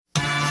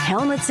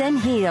Helmets and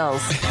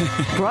Heels.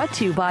 Brought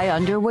to you by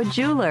Underwood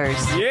Jewelers.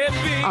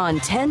 On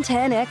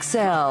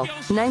 1010XL,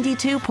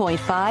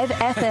 92.5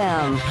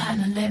 FM.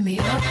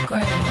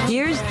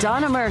 Here's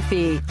Donna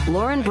Murphy,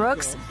 Lauren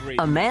Brooks,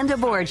 Amanda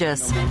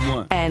Borges,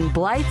 and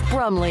Blythe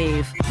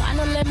Brumleve.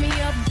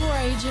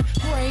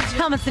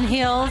 Helmets and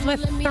Heels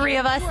with three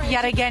of us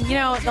yet again. You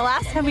know, the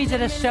last time we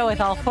did a show with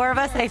all four of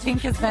us, I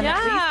think has been at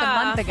least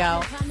a month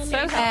ago.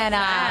 So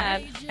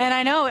sad. And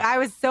I know I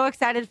was so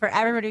excited for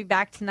everybody to be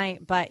back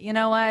tonight, but you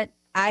know what?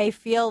 I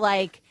feel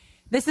like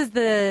this is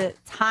the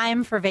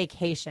time for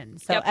vacation.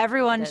 So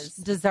everyone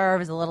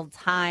deserves a little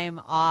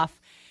time off.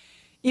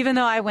 Even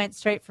though I went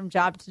straight from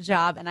job to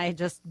job and I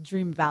just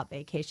dream about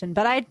vacation.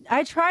 But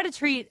I try to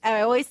treat, I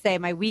always say,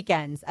 my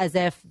weekends as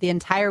if the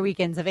entire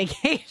weekend's a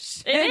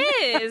vacation.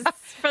 It is,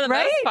 for the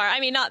Right? most part. I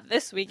mean, not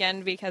this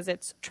weekend because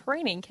it's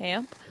training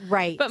camp.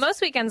 Right. But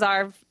most weekends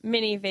are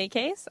mini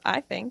vacays,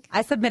 I think.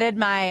 I submitted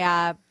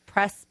my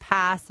press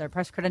pass or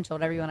press credential,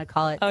 whatever you want to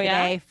call it,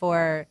 today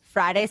for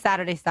Friday,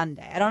 Saturday,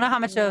 Sunday. I don't know how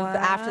much of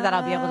after that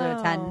I'll be able to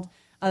attend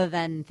other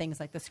than things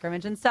like the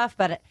scrimmage and stuff.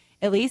 But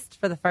at least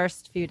for the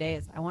first few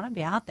days, I want to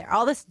be out there.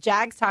 All this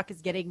Jags talk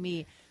is getting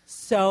me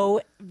so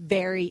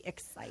very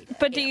excited.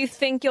 But do you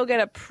think you'll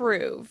get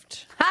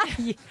approved?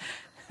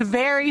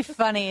 Very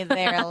funny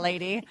there,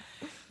 lady.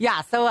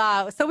 Yeah, so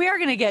we are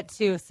going to get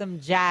to some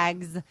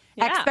Jags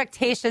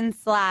expectations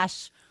 /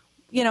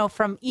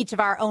 from each of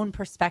our own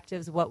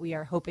perspectives, what we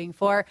are hoping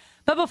for.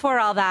 But before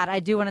all that,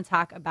 I do want to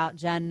talk about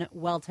Jen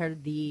Welter,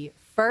 the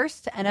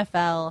first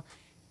NFL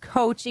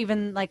coach,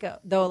 even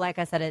though, like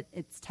I said,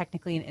 it's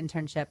technically an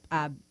internship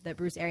that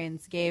Bruce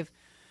Arians gave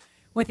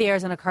with the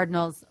Arizona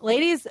Cardinals.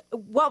 Ladies,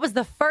 what was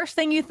the first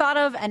thing you thought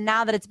of? And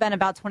now that it's been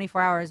about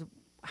 24 hours,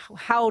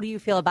 how do you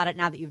feel about it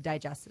now that you've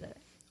digested it?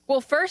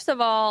 Well, first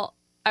of all,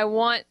 I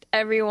want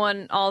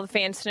everyone, all the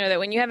fans, to know that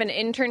when you have an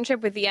internship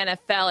with the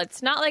NFL,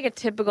 it's not like a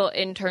typical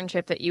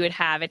internship that you would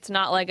have. It's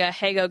not like a,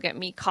 hey, go get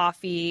me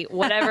coffee,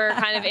 whatever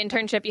kind of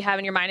internship you have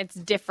in your mind. It's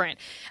different.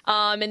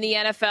 In the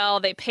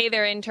NFL, they pay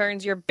their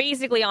interns. You're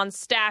basically on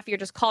staff. You're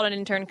just called an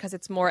intern because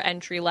it's more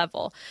entry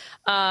level.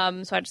 So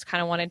I just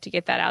kind of wanted to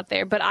get that out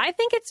there. But I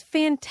think it's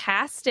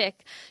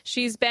fantastic.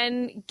 She's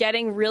been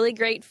getting really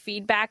great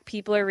feedback.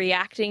 People are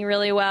reacting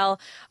really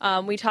well.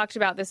 We talked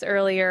about this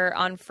earlier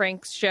on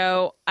Frank's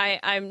show.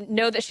 I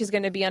know that she's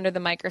going to be under the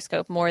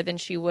microscope more than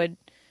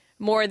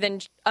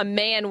a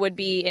man would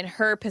be in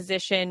her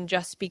position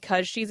just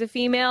because she's a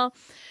female,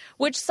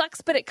 which sucks,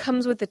 but it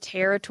comes with the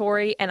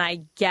territory, and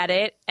I get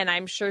it, and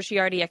I'm sure she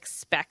already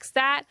expects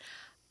that.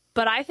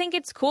 But I think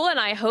it's cool, and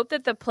I hope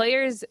that the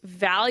players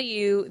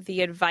value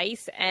the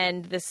advice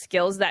and the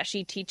skills that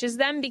she teaches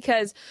them,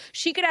 because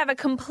she could have a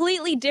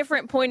completely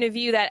different point of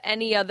view that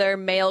any other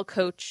male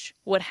coach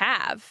would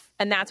have,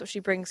 and that's what she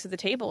brings to the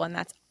table, and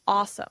that's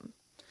awesome.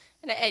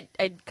 And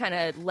I kind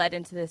of led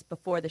into this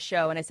before the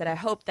show, and I said, I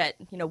hope that,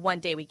 one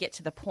day we get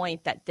to the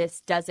point that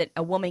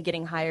a woman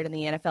getting hired in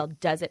the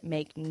NFL doesn't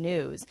make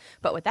news.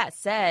 But with that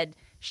said,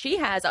 she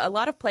has, a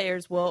lot of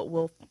players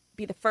will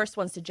be the first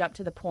ones to jump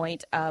to the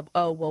point of,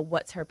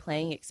 what's her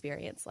playing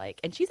experience like?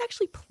 And she's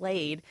actually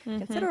played a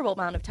considerable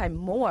amount of time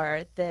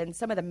more than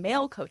some of the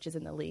male coaches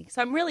in the league.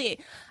 So I'm really,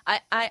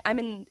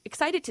 I'm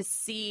excited to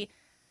see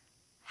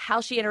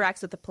how she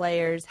interacts with the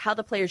players, how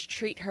the players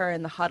treat her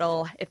in the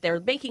huddle, if they're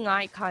making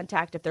eye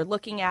contact, if they're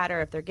looking at her,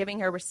 if they're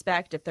giving her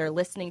respect, if they're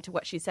listening to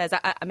what she says.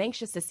 I'm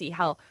anxious to see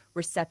how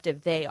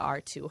receptive they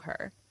are to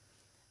her.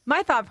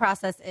 My thought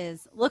process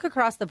is look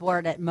across the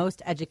board at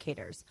most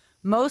educators.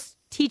 Most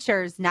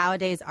teachers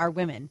nowadays are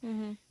women.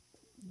 Mm-hmm.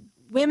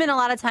 Women a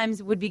lot of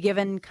times would be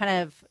given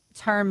kind of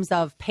terms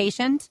of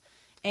patient,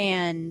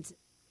 and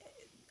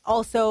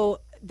also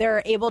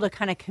they're able to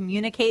kind of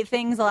communicate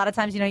things. A lot of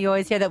times, you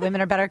always hear that women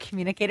are better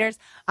communicators.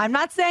 I'm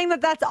not saying that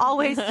that's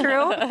always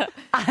true.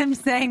 I'm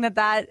saying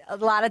that a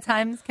lot of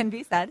times can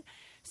be said.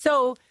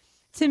 So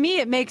to me,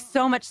 it makes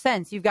so much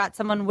sense. You've got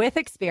someone with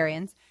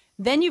experience.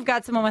 Then you've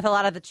got someone with a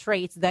lot of the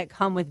traits that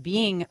come with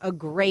being a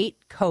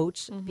great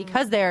coach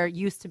because they're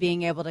used to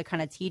being able to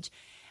kind of teach.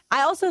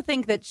 I also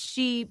think that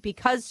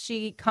because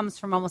she comes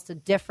from almost a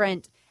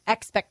different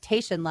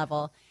expectation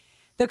level,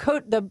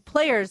 the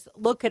players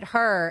look at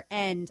her,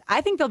 and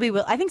I think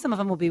some of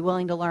them will be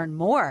willing to learn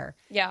more,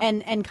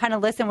 and kind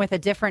of listen with a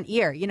different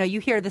ear. You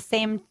hear the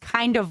same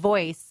kind of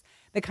voice,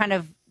 the kind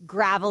of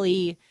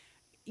gravelly,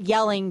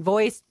 yelling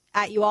voice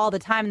at you all the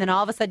time, and then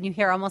all of a sudden you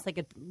hear almost like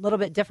a little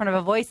bit different of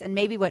a voice, and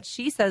maybe what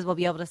she says will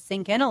be able to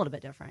sink in a little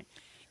bit different,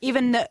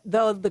 even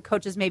though the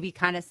coaches may be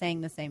kind of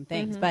saying the same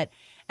things.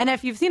 And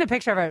if you've seen a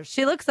picture of her,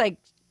 she looks like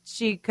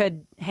she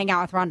could hang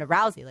out with Ronda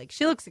Rousey. Like,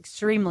 she looks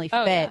extremely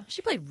fit. Yeah.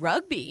 She played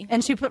rugby.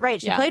 And she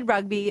played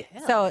rugby.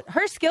 Yeah. So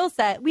her skill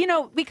set, we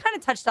kind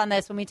of touched on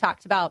this when we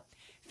talked about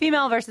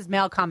female versus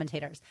male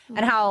commentators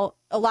and how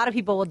a lot of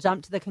people will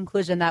jump to the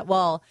conclusion that,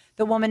 well,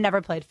 the woman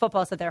never played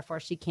football, so therefore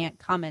she can't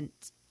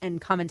comment and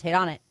commentate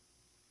on it.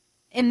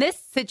 In this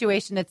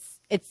situation,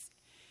 it's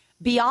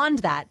beyond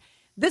that.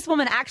 This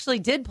woman actually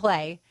did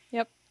play.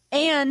 Yep.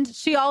 And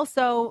she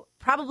also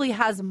probably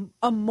has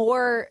a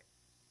more,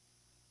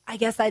 I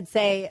guess I'd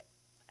say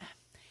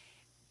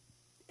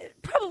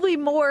probably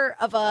more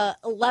of a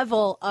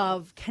level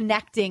of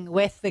connecting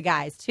with the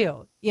guys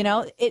too.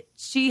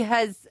 She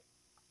has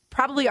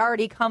probably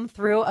already come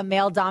through a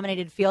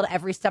male-dominated field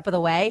every step of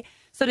the way.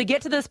 So to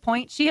get to this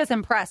point, she has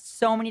impressed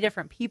so many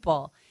different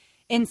people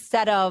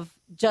instead of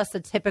just a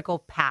typical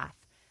path.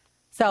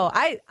 So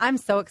I'm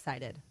so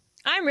excited.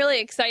 I'm really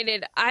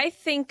excited. I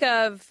think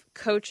of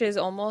coaches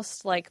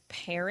almost like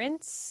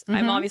parents.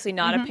 I'm obviously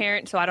not a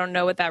parent, so I don't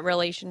know what that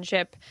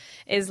relationship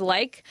is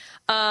like.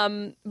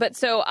 But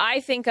so I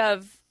think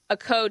of a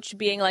coach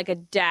being like a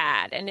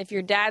dad. And if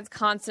your dad's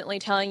constantly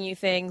telling you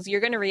things, you're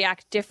going to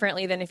react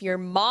differently than if your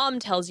mom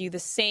tells you the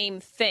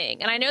same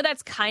thing. And I know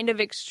that's kind of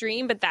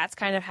extreme, but that's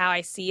kind of how I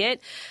see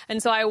it.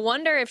 And so I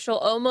wonder if she'll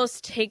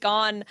almost take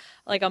on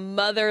like a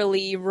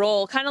motherly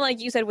role, kind of like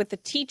you said with the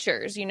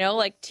teachers,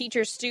 like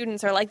teacher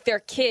students are like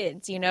their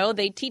kids,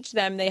 they teach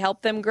them, they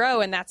help them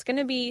grow. And that's going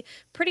to be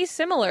pretty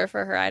similar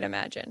for her, I'd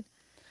imagine.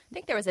 I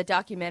think there was a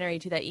documentary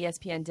too that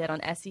ESPN did on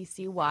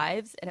SEC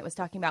wives, and it was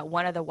talking about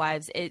one of the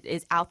wives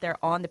is out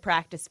there on the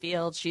practice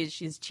field.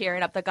 She's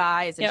cheering up the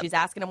guys, and she's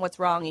asking them what's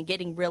wrong and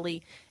getting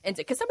really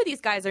into, because some of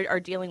these guys are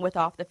dealing with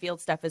off the field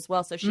stuff as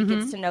well. So she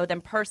gets to know them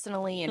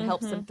personally and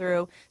helps them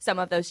through some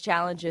of those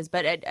challenges.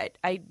 But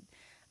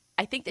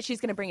I think that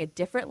she's going to bring a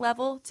different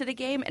level to the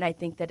game, and I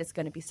think that it's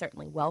going to be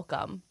certainly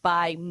welcome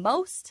by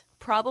most.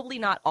 Probably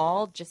not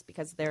all, just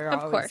because there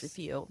are always a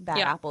few bad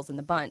apples in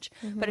the bunch.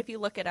 But if you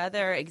look at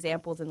other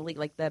examples in the league,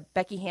 like the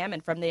Becky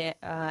Hammon from the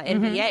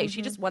NBA,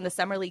 she just won the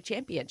Summer League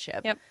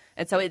championship.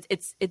 And so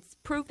it's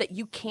proof that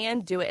you can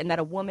do it, and that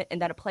a woman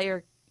and that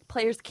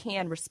players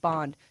can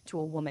respond to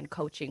a woman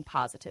coaching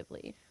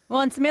positively.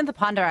 Well, and Samantha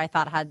Ponder, I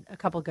thought, had a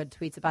couple good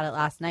tweets about it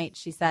last night.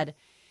 She said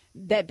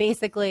that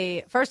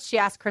basically, first she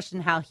asked Christian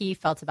how he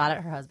felt about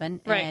it, her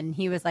husband, and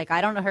he was like, I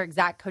don't know her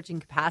exact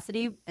coaching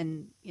capacity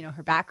and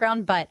her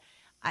background, but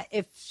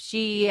if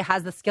she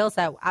has the skill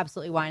set,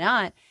 absolutely, why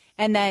not?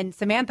 And then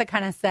Samantha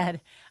kind of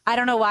said, I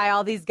don't know why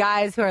all these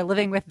guys who are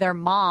living with their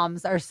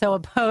moms are so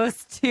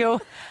opposed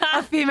to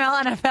a female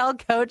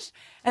NFL coach.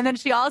 And then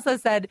she also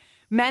said,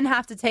 men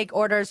have to take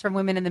orders from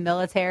women in the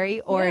military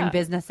or in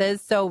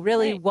businesses. So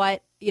really why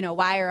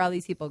are all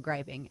these people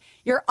griping?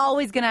 You're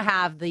always going to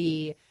have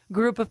the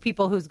group of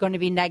people who's going to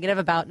be negative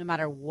about no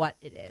matter what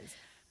it is.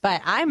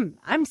 But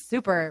I'm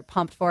super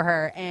pumped for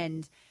her,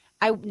 and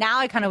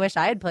I kind of wish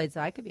I had played so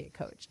I could be a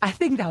coach. I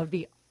think that would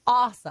be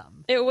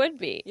awesome. It would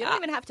be. You don't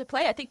even have to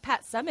play. I think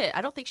Pat Summitt,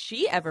 I don't think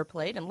she ever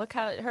played, and look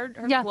how her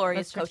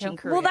glorious coaching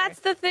career. Well,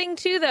 that's the thing,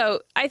 too, though.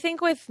 I think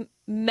with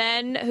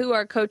men who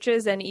are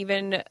coaches and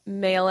even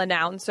male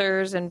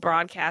announcers and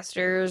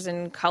broadcasters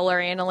and color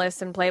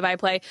analysts and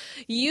play-by-play,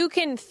 you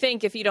can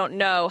think, if you don't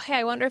know, hey,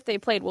 I wonder if they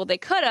played. Well, they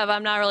could have.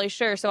 I'm not really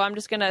sure, so I'm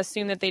just going to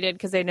assume that they did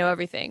because they know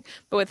everything.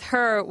 But with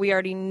her, we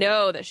already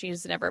know that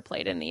she's never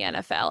played in the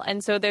NFL.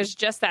 And so there's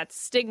just that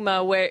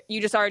stigma where you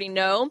just already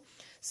know.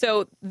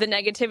 So the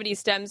negativity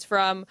stems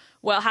from,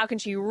 well, how can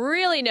she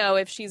really know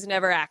if she's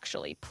never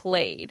actually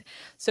played?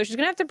 So she's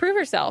going to have to prove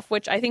herself,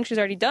 which I think she's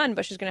already done,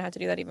 but she's going to have to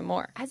do that even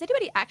more. Has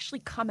anybody actually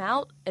come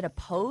out and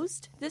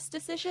opposed this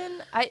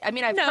decision? I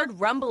mean, I've heard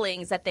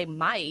rumblings that they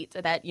might,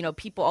 that,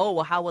 people,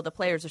 well, how will the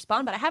players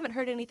respond? But I haven't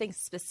heard anything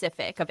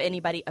specific of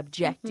anybody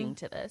objecting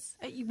to this.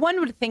 One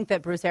would think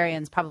that Bruce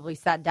Arians probably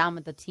sat down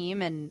with the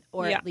team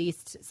or at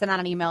least sent out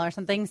an email or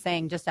something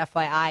saying, just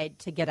FYI,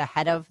 to get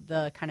ahead of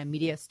the kind of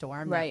media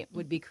storm that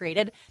would be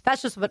created.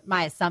 That's just what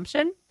my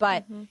assumption,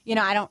 but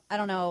I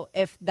don't know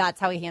if that's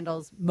how he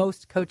handles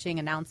most coaching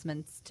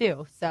announcements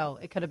too. So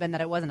it could have been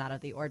that it wasn't out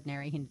of the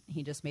ordinary.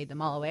 He just made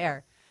them all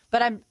aware.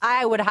 But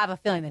I would have a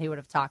feeling that he would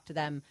have talked to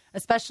them.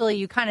 Especially,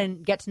 you kind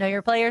of get to know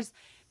your players,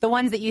 the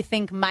ones that you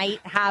think might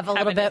have a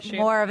little bit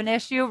more of an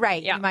issue,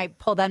 right? Yeah. You might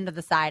pull them to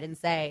the side and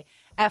say,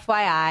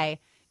 FYI,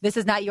 this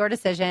is not your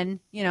decision,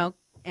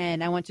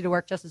 and I want you to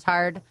work just as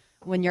hard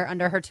when you're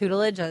under her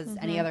tutelage as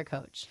any other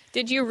coach.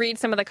 Did you read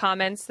some of the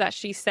comments that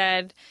she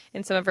said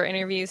in some of her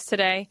interviews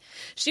today?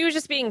 She was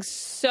just being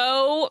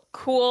so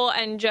cool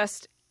and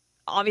just,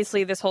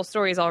 obviously this whole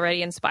story is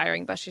already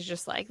inspiring, but she's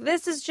just like,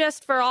 this is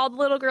just for all the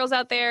little girls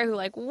out there who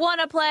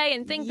want to play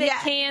and think they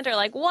can't, or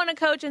want to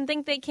coach and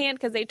think they can't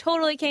because they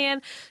totally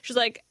can. She's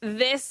like,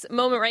 this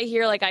moment right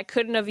here, I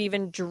couldn't have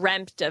even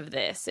dreamt of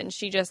this. And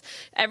she just,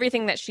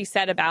 everything that she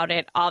said about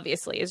it,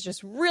 obviously, is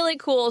just really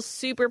cool,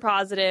 super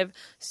positive,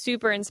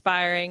 super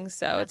inspiring.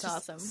 So that's it's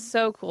just awesome.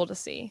 So cool to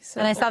see. So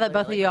and I saw that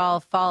both of you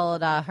all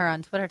followed her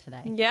on Twitter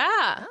today.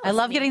 Yeah. I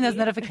love getting those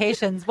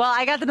notifications. Well,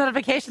 I got the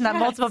notification that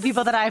multiple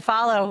people that I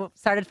follow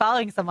started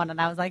following someone, and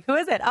I was like, who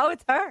is it? Oh,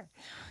 it's her.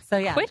 So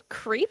yeah. Quit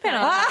creeping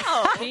on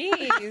me.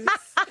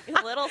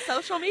 Jeez. Little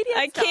social media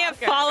I can't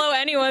follow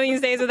anyone these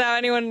days without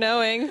anyone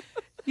knowing.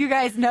 You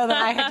guys know that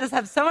I just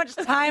have so much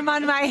time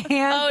on my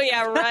hands. Oh,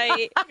 yeah,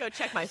 right. Go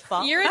check my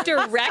phone. You're a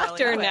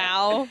director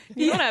now.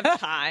 You don't have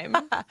time.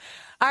 All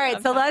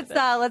right, so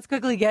let's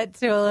quickly get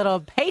to a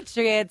little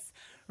Patriots.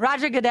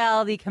 Roger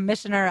Goodell, the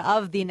commissioner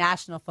of the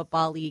National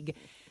Football League,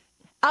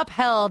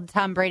 upheld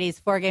Tom Brady's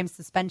 4-game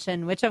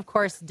suspension, which, of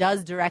course,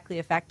 does directly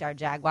affect our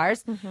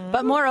Jaguars.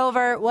 But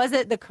moreover, was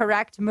it the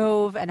correct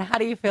move? And how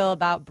do you feel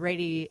about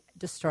Brady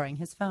destroying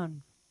his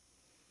phone?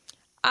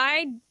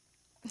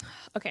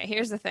 Okay,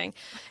 here's the thing.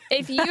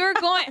 If you're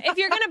going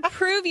to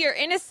prove your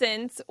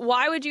innocence,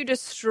 why would you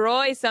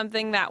destroy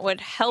something that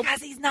would help?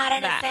 Because he's not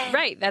innocent.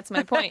 Right, that's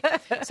my point.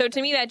 So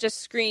to me, that just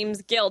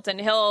screams guilt, and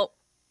he'll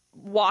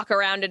walk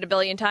around it a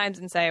billion times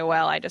and say,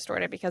 well, I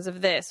destroyed it because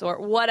of this or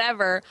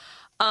whatever.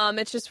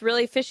 It's just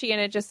really fishy, and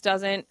it just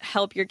doesn't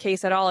help your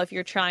case at all if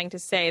you're trying to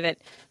say that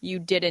you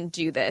didn't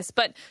do this.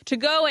 But to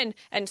go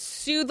and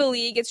sue the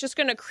league, it's just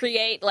going to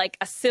create like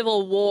a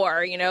civil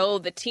war,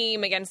 the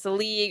team against the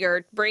league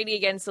or Brady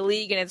against the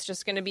league, and it's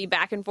just going to be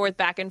back and forth,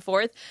 back and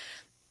forth.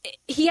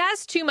 He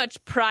has too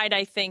much pride,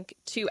 I think,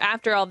 to,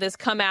 after all this,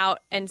 come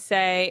out and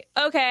say,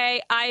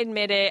 okay, I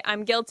admit it.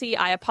 I'm guilty.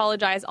 I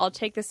apologize. I'll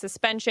take the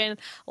suspension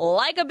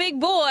like a big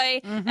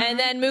boy and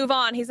then move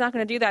on. He's not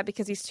going to do that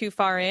because he's too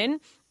far in.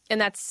 And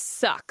that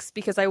sucks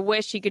because I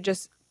wish he could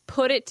just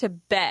put it to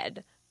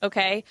bed,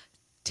 okay?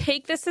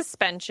 Take the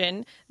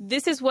suspension.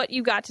 This is what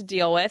you got to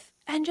deal with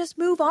and just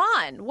move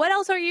on. What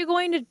else are you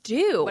going to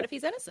do? What if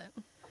he's innocent?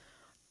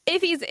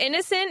 If he's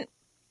innocent,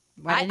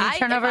 why didn't he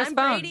turn over his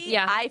phone? Brady,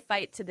 I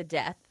fight to the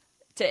death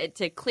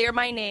to clear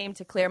my name,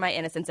 to clear my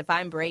innocence if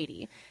I'm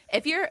Brady.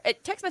 If you're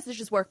text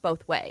messages work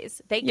both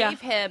ways. They gave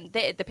him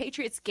the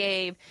Patriots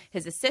gave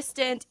his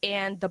assistant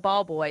and the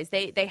ball boys.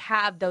 They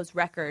have those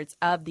records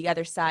of the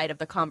other side of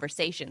the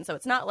conversation. So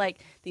it's not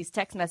like these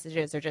text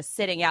messages are just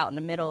sitting out in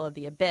the middle of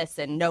the abyss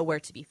and nowhere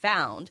to be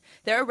found.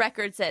 There are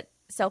records that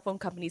cell phone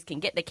companies can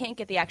get. They can't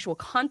get the actual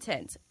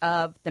content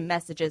of the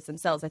messages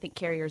themselves. I think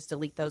carriers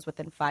delete those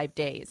within 5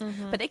 days.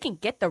 But they can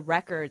get the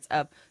records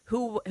of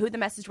who the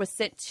message was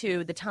sent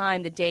to, the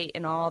time, the date,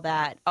 and all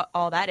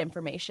that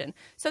information.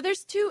 So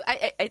there's two.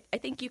 I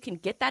think you can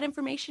get that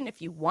information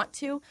if you want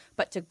to,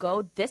 but to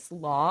go this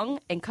long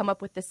and come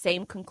up with the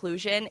same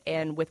conclusion,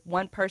 and with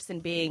one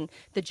person being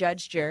the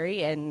judge,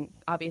 jury, and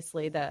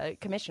obviously the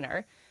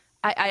commissioner,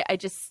 I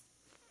just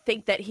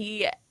think that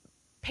he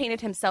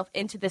painted himself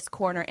into this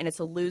corner, and it's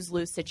a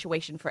lose-lose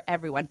situation for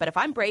everyone. But if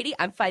I'm Brady,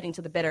 I'm fighting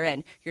to the bitter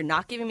end. You're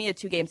not giving me a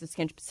 2-game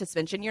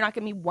suspension. You're not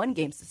giving me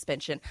 1-game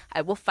suspension.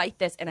 I will fight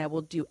this, and I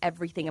will do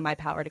everything in my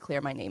power to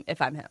clear my name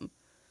if I'm him.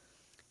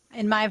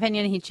 In my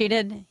opinion, he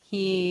cheated.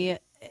 He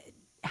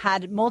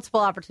had multiple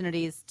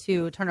opportunities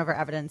to turn over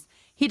evidence.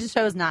 He just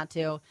chose not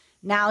to.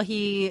 Now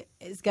he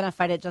is going to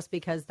fight it just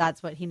because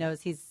that's what he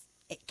knows he's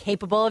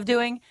capable of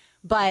doing.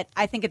 But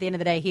I think at the end of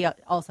the day, he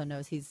also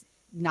knows he's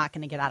not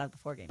going to get out of the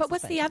 4 games. But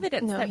what's the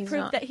evidence that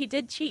proved that he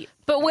did cheat?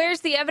 But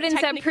where's the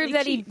evidence that proved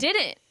that he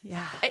didn't?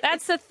 Yeah,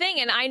 that's the thing.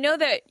 And I know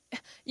that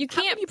you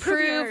can't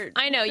prove.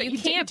 I know you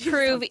can't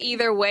prove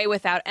either way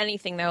without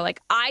anything, though.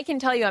 Like, I can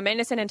tell you I'm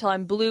innocent until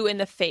I'm blue in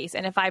the face,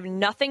 and if I have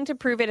nothing to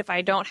prove it, if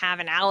I don't have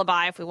an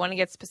alibi, if we want to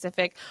get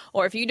specific,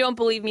 or if you don't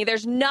believe me,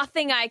 there's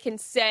nothing I can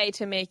say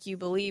to make you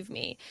believe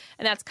me.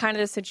 And that's kind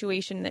of the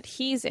situation that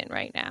he's in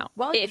right now.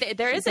 Well,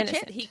 there is a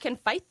chance he can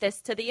fight this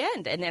to the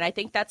end, and then I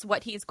think that's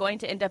what he's going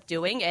to end up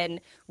doing. And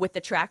with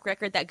the track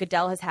record that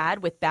Goodell has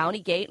had with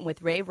Bountygate and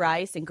with Ray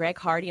Rice and Greg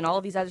Hardy and all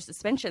of these other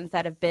suspensions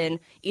that have been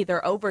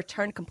either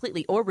overturned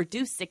completely or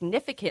reduced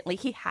significantly,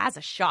 he has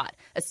a shot,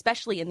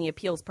 especially in the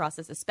appeals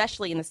process,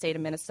 especially in the state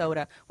of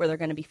Minnesota, where they're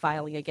going to be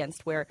filing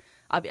against, where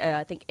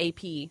I think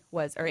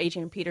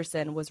Adrian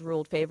Peterson was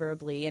ruled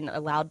favorably and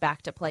allowed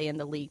back to play in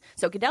the league.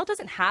 So Goodell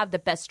doesn't have the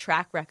best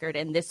track record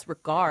in this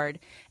regard.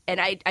 And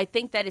I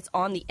think that it's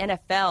on the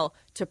NFL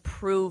to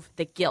prove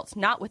the guilt,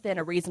 not within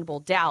a reasonable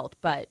doubt,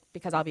 but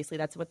because obviously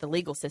that's what the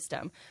legal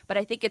system. But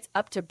I think it's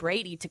up to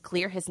Brady to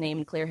clear his name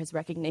and clear his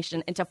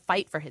recognition and to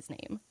fight for his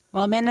name.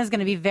 Well, Amanda's going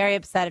to be very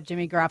upset if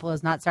Jimmy Garoppolo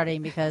is not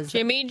starting because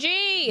Jimmy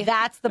G.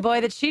 That's the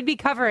boy that she'd be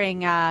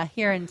covering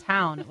here in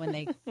town when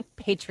the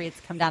Patriots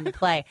come down to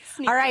play.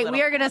 All right,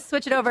 we are going to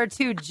switch it over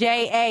to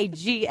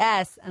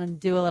JAGS and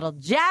do a little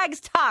Jags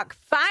talk.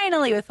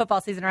 Finally, with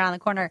football season around the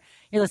corner,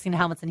 you're listening to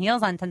Helmets and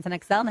Heels on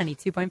 1010XL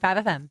 92.5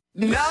 FM.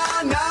 No,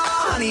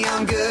 honey,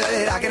 I'm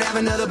good. I could have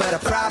another, but I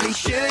probably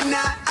should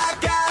not. I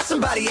got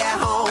somebody at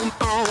home.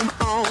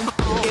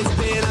 It's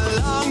been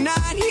a long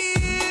night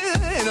here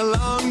and a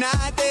long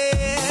night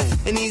there,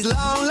 and these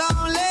long,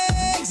 long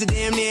legs are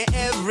damn near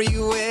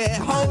everywhere.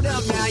 Hold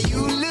up, now you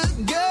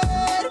look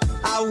good.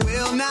 I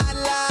will not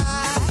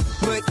lie,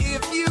 but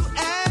if you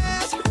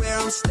ask where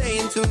I'm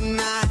staying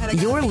tonight,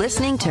 you're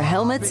listening to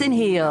Helmets and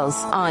Heels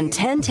on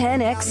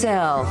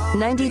 1010XL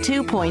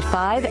 92.5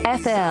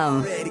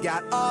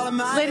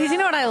 FM. Ladies, you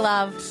know what I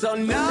love?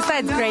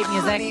 Besides great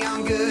music,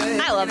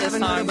 I love this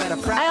song.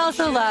 I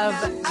also love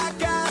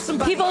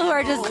people who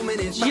are just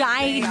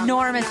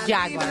ginormous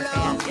Jaguar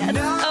fans.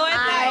 Oh, I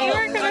thought you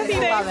were going to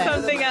say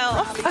something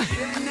else.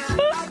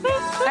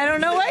 I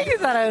don't know what you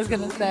thought I was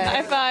going to say.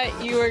 I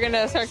thought you were going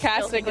to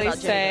sarcastically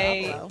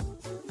say,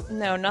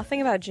 no,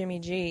 nothing about Jimmy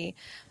G.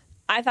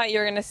 I thought you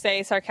were going to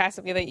say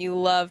sarcastically that you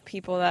love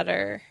people that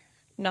are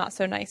not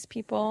so nice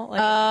people, like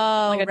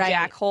a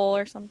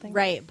jackhole or something.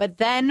 Right, but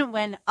then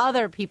when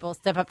other people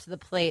step up to the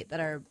plate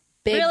that are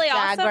big Really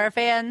Jaguar awesome.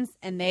 fans,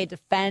 and they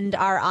defend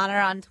our honor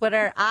on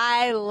Twitter.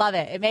 I love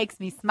it. It makes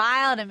me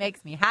smile and it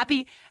makes me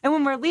happy. And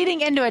when we're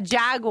leading into a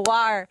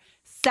Jaguar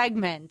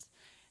segment,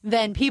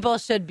 then people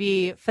should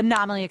be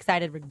phenomenally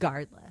excited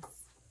regardless.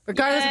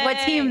 Regardless of what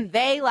team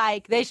they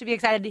like, they should be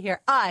excited to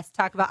hear us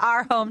talk about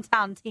our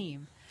hometown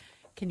team.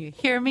 Can you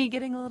hear me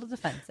getting a little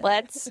defensive?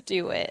 Let's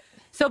do it.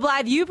 So,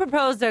 Blythe, you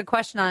proposed a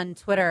question on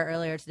Twitter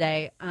earlier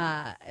today.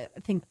 I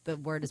think the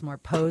word is more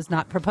posed,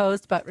 not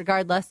proposed, but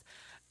regardless.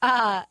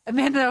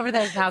 Amanda over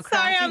there is now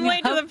Sorry, I'm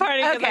late to the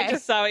party because I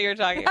just saw what you were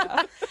talking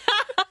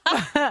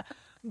about.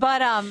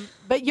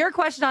 But your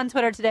question on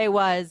Twitter today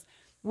was,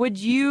 would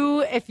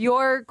you, if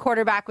your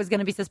quarterback was going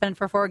to be suspended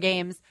for 4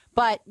 games,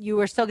 but you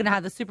were still going to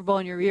have the Super Bowl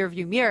in your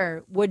rearview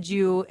mirror, would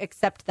you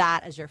accept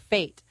that as your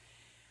fate?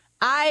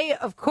 I,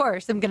 of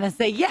course, am going to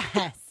say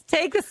yes.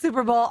 Take the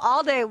Super Bowl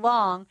all day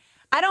long.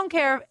 I don't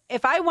care.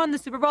 If I won the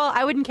Super Bowl,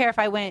 I wouldn't care if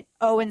I went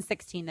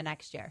 0-16 the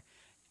next year.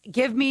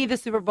 Give me the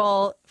Super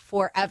Bowl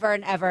forever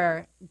and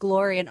ever,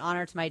 glory and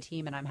honor to my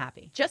team, and I'm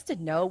happy. Just to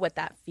know what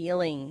that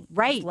feeling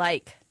Right. is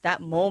like,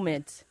 that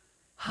moment.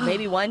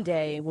 Maybe one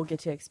day we'll get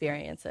to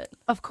experience it.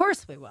 Of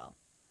course we will.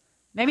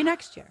 Maybe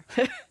next year.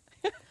 I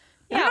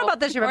don't know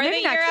about this year, but or maybe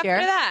the year next after year.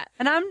 that.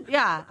 And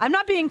I'm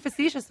not being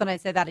facetious when I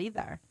say that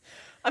either.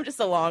 I'm just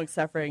a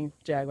long-suffering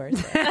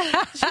Jaguars fan.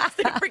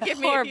 Just forgive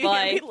me Poor if you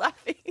hear me Blythe.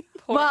 laughing.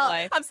 Poor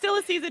Blythe. I'm still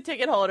a season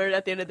ticket holder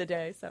at the end of the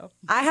day, so.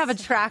 I have a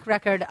track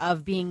record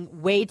of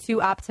being way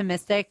too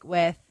optimistic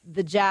with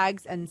the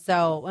Jags. And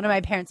so one of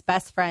my parents'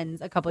 best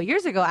friends a couple of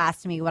years ago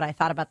asked me what I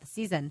thought about the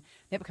season,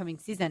 the upcoming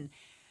season.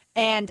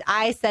 And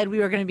I said we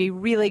were going to be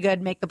really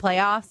good, make the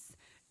playoffs.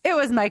 It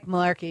was Mike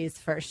Mularkey's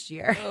first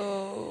year.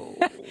 Oh.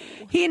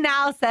 He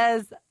now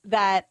says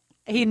that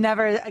he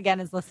never again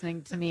is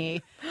listening to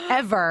me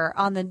ever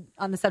on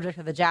the subject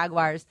of the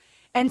Jaguars.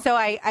 And so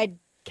I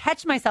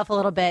catch myself a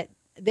little bit.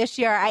 This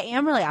year, I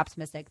am really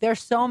optimistic. There are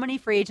so many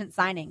free agent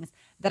signings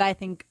that I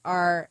think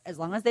are, as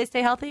long as they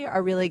stay healthy,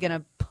 are really going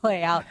to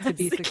play out to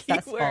be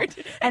successful.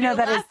 I know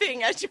that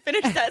laughing as you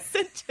finish that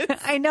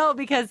sentence. I know,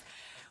 because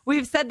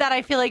we've said that,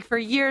 I feel like, for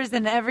years,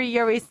 and every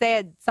year we say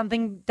it,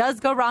 something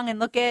does go wrong. And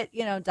look at,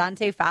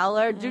 Dante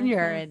Fowler Jr.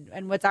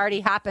 and what's already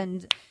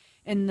happened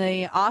in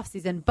the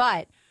offseason.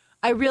 But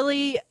I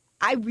really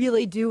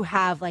do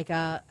have like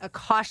a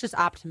cautious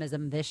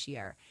optimism this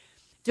year.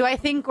 Do I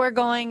think we're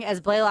going, as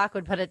Blaylock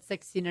would put it,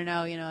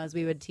 16-0, as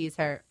we would tease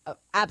her?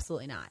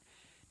 Absolutely not.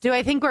 Do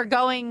I think we're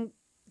going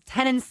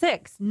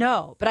 10-6?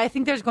 No. But I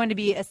think there's going to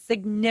be a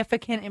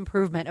significant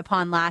improvement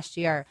upon last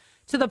year,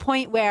 to the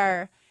point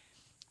where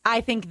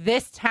I think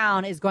this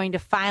town is going to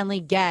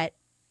finally get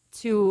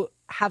to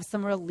have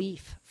some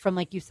relief from,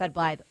 like you said,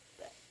 Blythe,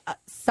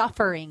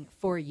 suffering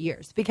for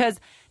years. Because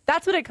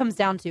that's what it comes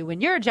down to.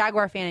 When you're a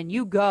Jaguar fan and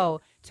you go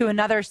to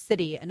another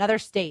city, another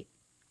state,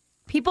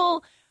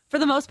 people, for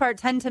the most part,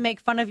 tend to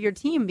make fun of your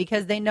team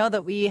because they know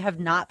that we have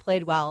not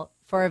played well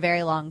for a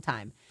very long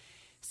time.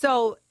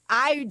 So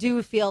I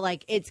do feel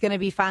like it's going to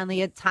be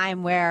finally a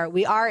time where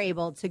we are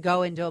able to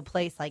go into a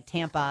place like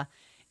Tampa,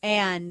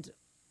 and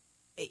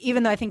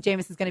even though I think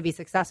Jameis is going to be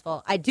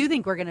successful, I do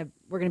think we're going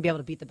to be able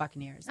to beat the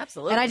Buccaneers.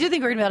 Absolutely. And I do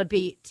think we're going to be able to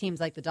beat teams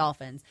like the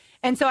Dolphins.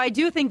 And so I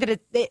do think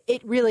that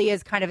it really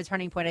is kind of a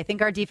turning point. I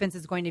think our defense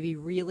is going to be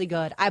really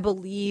good. I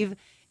believe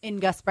in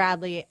Gus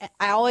Bradley.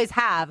 I always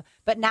have,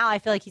 but now I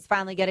feel like he's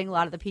finally getting a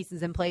lot of the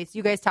pieces in place.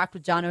 You guys talked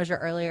with John Oehser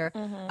earlier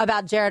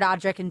about Jared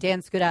Odrick and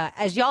Dan Skuda.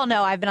 As y'all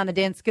know, I've been on the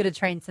Dan Skuda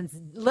train since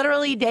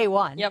literally day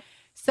one. Yep.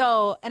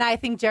 So, and I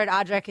think Jared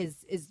Odrick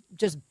is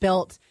just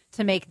built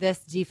to make this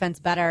defense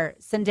better.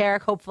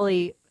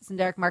 Hopefully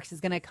Senderic Marks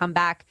is going to come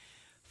back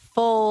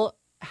full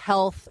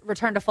health,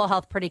 return to full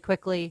health pretty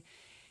quickly.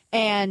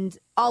 And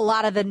a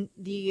lot of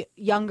the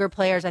younger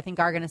players, I think,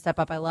 are going to step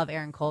up. I love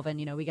Aaron Colvin.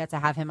 We got to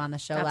have him on the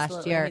show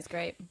last year. He's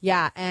great.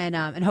 Yeah,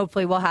 and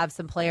hopefully we'll have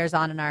some players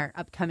on in our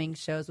upcoming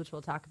shows, which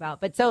we'll talk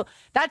about. But so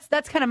that's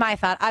kind of my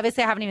thought.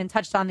 Obviously, I haven't even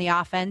touched on the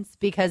offense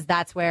because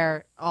that's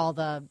where all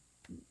the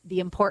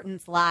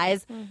importance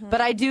lies.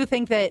 But I do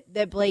think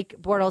that Blake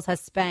Bortles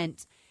has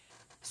spent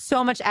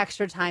so much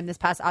extra time this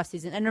past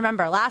offseason. And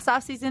remember, last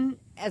offseason,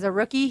 as a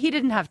rookie, he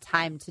didn't have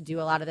time to do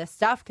a lot of this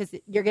stuff because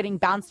you're getting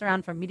bounced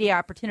around from media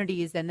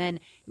opportunities. And then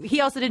he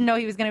also didn't know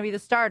he was going to be the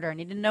starter, and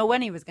he didn't know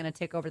when he was going to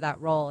take over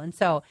that role. And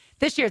so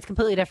this year it's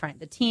completely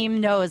different. The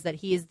team knows that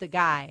he is the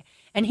guy,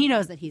 and he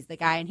knows that he's the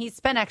guy, and he's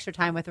spent extra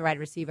time with the wide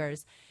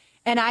receivers.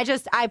 And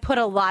I put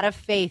a lot of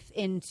faith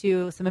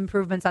into some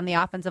improvements on the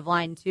offensive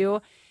line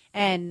too.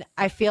 And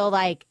I feel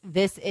like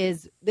this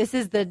is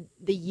the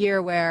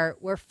year where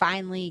we're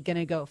finally going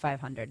to go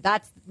 500.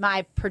 That's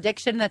my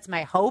prediction. That's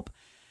my hope.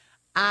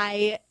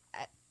 I'm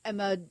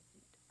a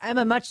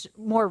much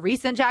more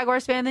recent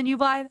Jaguars fan than you,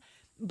 Blythe,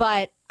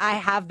 but I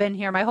have been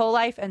here my whole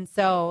life. And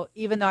so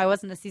even though I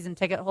wasn't a season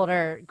ticket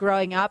holder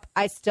growing up,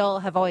 I still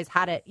have always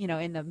had it,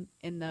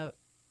 in the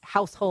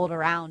household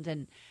around.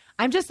 And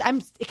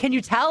can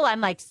you tell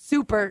I'm like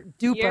super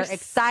duper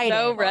excited.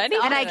 So ready.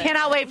 And I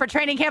cannot wait for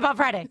training camp on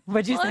Friday.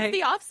 What'd you say? It's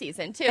the off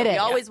season too. It We is.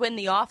 always win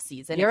the off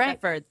season, You're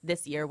except for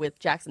this year with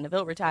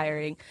Jacksonville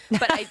retiring.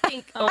 But I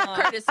think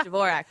Curtis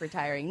Dvorak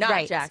retiring,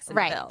 not Jacksonville.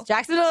 Right.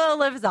 Jacksonville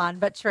lives on,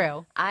 but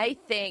true. I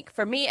think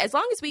for me, as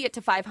long as we get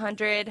to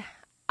 500,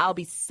 I'll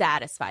be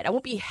satisfied. I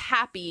won't be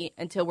happy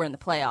until we're in the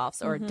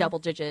playoffs or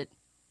double-digit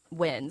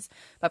wins.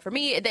 But for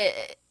me,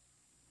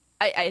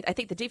 I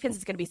think the defense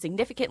is going to be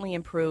significantly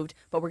improved,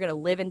 but we're going to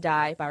live and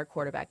die by our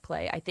quarterback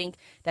play. I think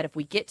that if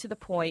we get to the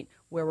point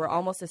where we're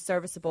almost as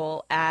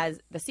serviceable as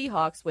the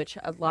Seahawks, which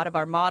a lot of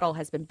our model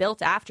has been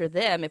built after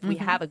them, if we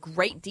have a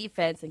great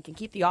defense and can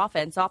keep the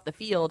offense off the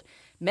field,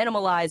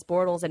 minimalize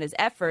Bortles and his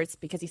efforts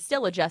because he's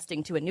still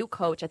adjusting to a new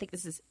coach. I think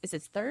this is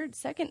his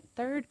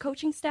third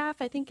coaching staff,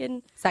 I think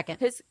in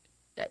Second. Is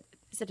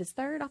it his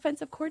third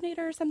offensive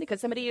coordinator or something?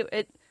 Because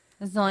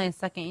this is only his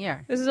second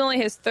year. This is only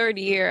his third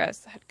year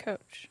as the head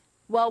coach.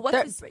 Well, we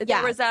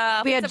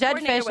had Jed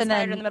Fish and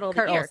then in the middle of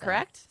Kurt the year, Olsen.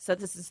 correct? So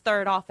this is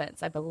third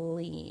offense, I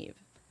believe.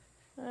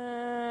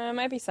 It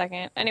might be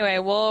second. Anyway,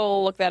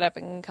 we'll look that up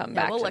and come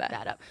back. We'll to look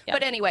that up. Yeah.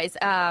 But anyways,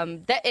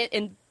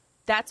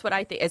 that's what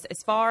I think.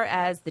 As far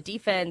as the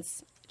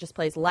defense just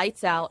plays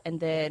lights out, and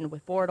then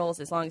with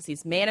Bortles, as long as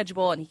he's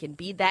manageable and he can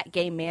be that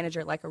game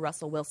manager like a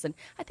Russell Wilson,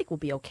 I think we'll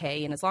be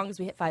okay. And as long as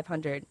we hit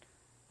 500,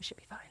 we should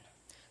be fine.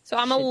 So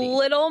I'm a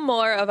little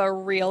more of a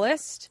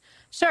realist.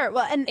 Sure.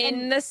 Well, and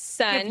in the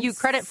sense, give you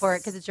credit for it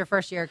because it's your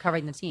first year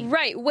covering the team,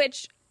 right?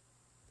 Which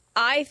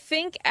I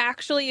think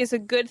actually is a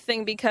good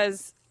thing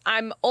because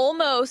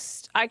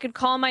I could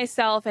call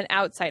myself an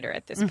outsider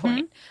at this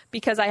point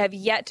because I have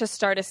yet to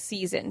start a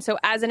season. So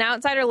as an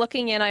outsider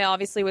looking in, I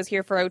obviously was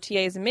here for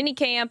OTAs and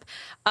minicamp.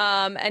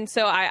 And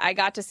so I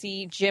got to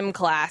see gym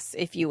class,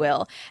 if you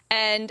will.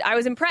 And I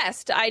was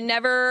impressed. I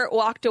never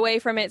walked away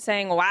from it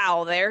saying,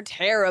 wow, they're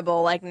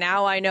terrible. Like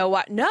now I know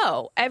what.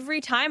 No, every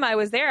time I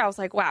was there, I was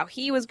like, wow,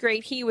 he was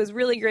great. He was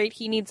really great.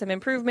 He needs some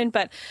improvement.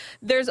 But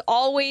there's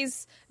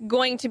always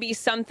going to be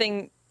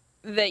something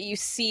that you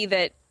see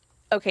that,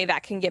 okay,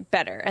 that can get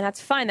better. And that's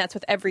fine. That's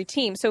with every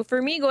team. So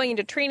for me going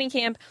into training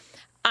camp,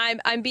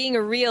 I'm being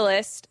a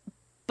realist,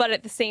 but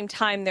at the same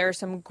time, there are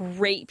some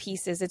great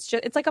pieces.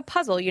 It's like a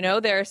puzzle, you know,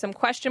 there are some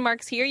question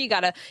marks here. You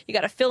gotta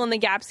fill in the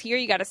gaps here.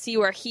 You gotta see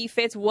where he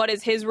fits. What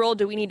is his role?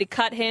 Do we need to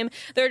cut him?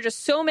 There are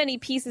just so many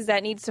pieces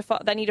that need to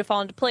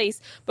fall into place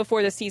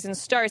before the season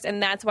starts.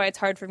 And that's why it's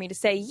hard for me to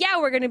say, yeah,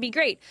 we're going to be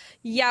great.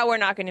 Yeah, we're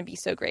not going to be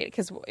so great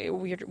because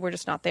we're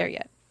just not there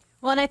yet.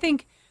 Well, and I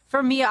think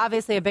for me,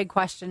 obviously, a big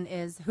question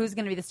is who's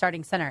going to be the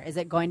starting center? Is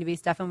it going to be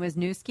Stefan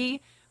Wisniewski,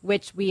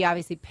 which we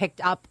obviously picked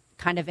up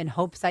kind of in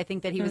hopes, I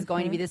think, that he was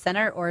going to be the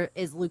center, or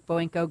is Luke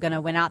Bowenko going to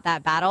win out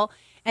that battle?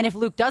 And if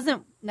Luke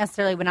doesn't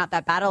necessarily win out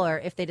that battle, or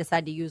if they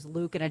decide to use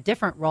Luke in a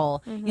different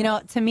role, you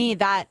know, to me,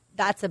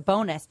 that's a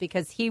bonus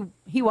because he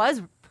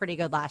was pretty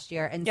good last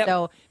year. And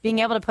so being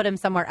able to put him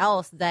somewhere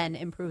else then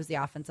improves the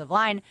offensive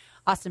line.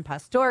 Austin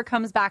Pastor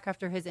comes back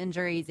after his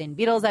injury. Zane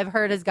Beadles, I've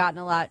heard, has gotten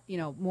a lot,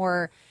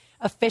 more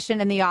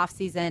efficient in the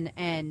offseason,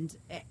 and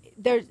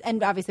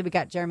obviously we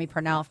got Jeremy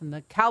Purnell from the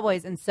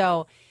Cowboys, and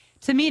so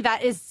to me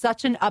that is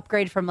such an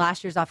upgrade from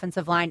last year's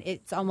offensive line.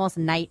 It's almost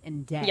night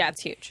and day. Yeah, it's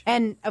huge.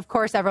 And of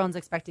course everyone's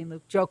expecting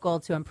Luke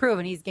Jokel to improve,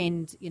 and he's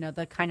gained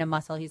the kind of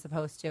muscle he's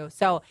supposed to.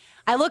 So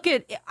I look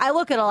at a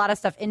lot of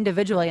stuff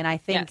individually, and I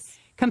think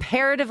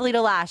comparatively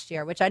to last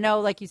year, which I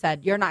know, like you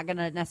said, you're not going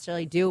to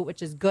necessarily do,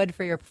 which is good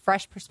for your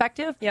fresh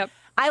perspective.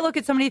 I look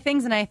at so many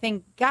things and I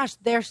think, gosh,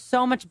 they're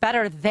so much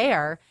better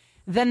there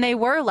than they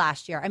were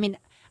last year. I mean,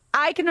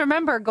 I can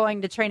remember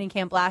going to training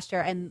camp last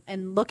year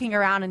and looking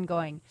around and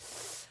going,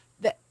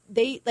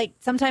 they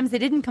sometimes they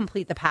didn't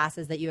complete the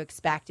passes that you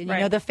expect.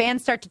 And, the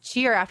fans start to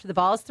cheer after the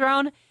ball is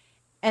thrown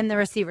and the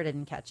receiver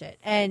didn't catch it.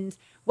 And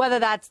whether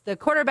that's the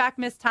quarterback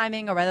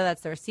mistiming or whether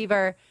that's the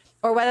receiver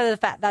or whether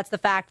that's the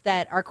fact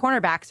that our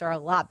cornerbacks are a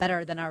lot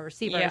better than our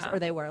receivers or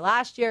they were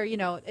last year,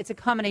 it's a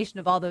combination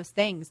of all those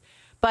things.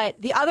 But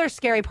the other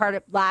scary part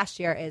of last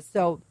year is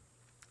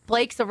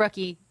Blake's a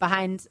rookie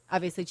behind,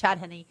 obviously, Chad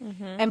Henne.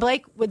 And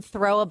Blake would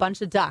throw a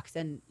bunch of ducks.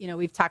 And,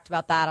 we've talked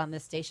about that on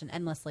this station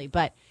endlessly.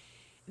 But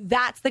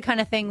that's the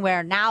kind of thing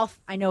where now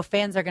I know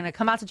fans are going to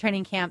come out to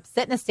training camp,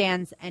 sit in the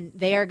stands, and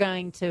they are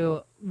going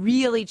to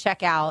really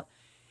check out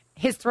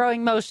his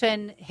throwing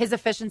motion, his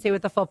efficiency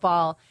with the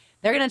football.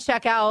 They're going to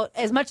check out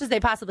as much as they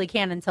possibly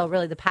can until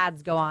really the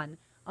pads go on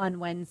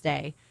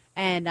Wednesday.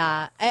 And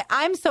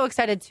I'm so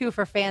excited, too,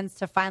 for fans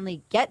to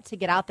finally get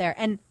out there.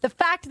 And the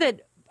fact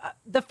that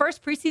the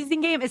first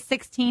preseason game is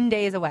 16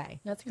 days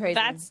away. That's crazy.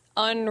 That's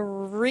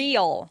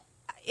unreal.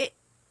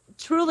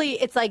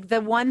 It's like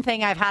the one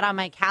thing I've had on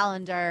my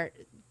calendar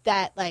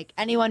that like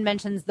anyone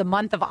mentions the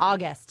month of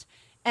August.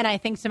 And I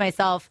think to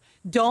myself,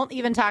 don't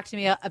even talk to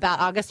me about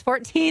August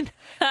 14th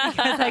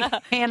because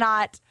I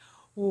cannot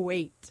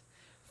wait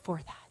for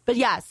that. But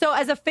yeah, so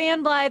as a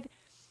fan, Blythe,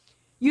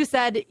 you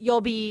said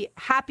you'll be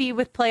happy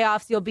with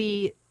playoffs. You'll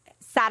be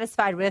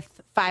satisfied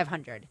with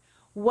 500.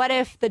 What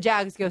if the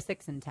Jags go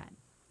 6-10?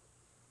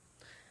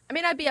 I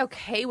mean, I'd be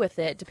okay with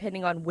it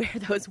depending on where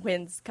those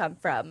wins come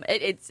from.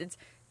 It's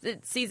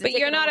season. But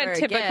you're not a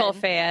typical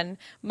again. fan.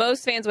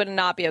 Most fans would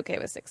not be okay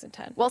with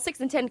 6-10. Well,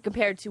 6-10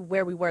 compared to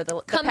where we were the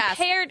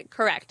past.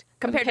 Correct.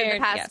 Compared to the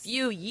past yes.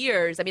 few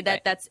years. I mean,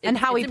 that's and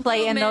how we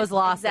play in those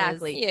losses.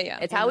 Exactly. Yeah.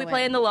 It's how we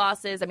play in the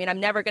losses. I mean, I'm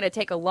never going to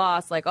take a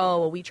loss like, oh,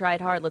 well, we tried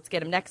hard. Let's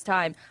get them next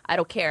time. I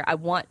don't care. I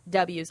want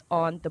W's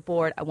on the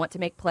board. I want to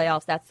make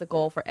playoffs. That's the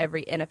goal for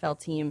every NFL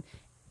team.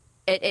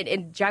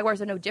 And Jaguars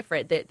are no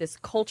different. This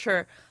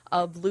culture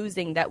of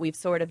losing that we've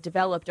sort of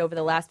developed over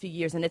the last few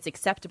years, and it's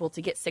acceptable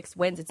to get 6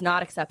 wins. It's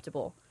not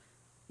acceptable.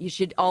 You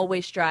should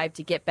always strive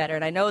to get better.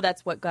 And I know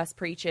that's what Gus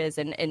preaches,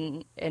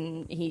 and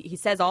he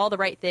says all the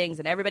right things,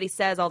 and everybody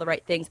says all the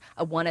right things.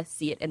 I want to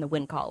see it in the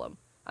win column.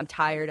 I'm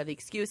tired of the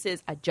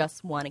excuses. I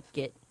just want to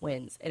get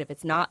wins. And if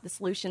it's not the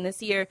solution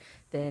this year,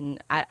 then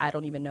I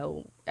don't even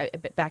know.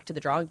 Back to the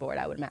drawing board,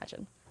 I would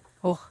imagine.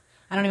 Oh,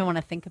 I don't even want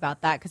to think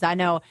about that because I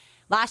know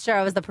last year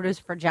I was the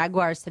producer for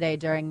Jaguars Today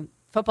during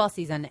football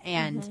season,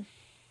 and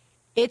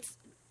it's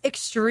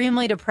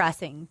extremely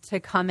depressing to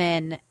come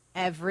in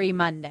every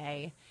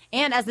Monday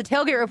and as the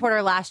tailgate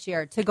reporter last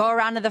year to go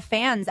around to the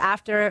fans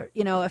after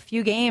a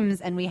few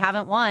games and we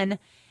haven't won,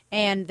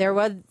 and there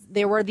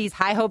were these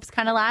high hopes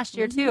kind of last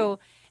year too,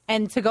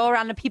 and to go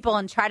around to people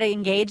and try to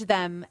engage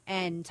them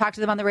and talk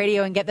to them on the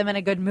radio and get them in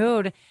a good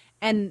mood,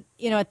 and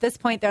at this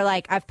point they're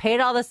like, I've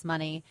paid all this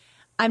money.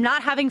 I'm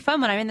not having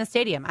fun when I'm in the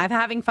stadium. I'm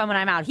having fun when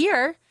I'm out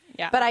here.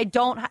 Yeah. But I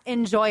don't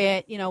enjoy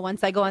it,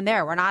 once I go in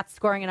there. We're not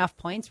scoring enough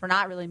points. We're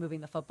not really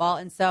moving the football.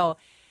 And so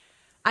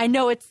I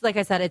know it's, like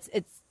I said, it's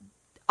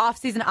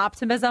off-season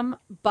optimism,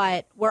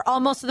 but we're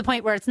almost to the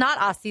point where it's not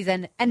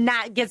off-season, and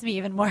that gets me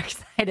even more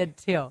excited,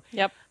 too.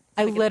 Yep.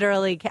 I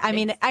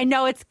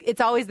know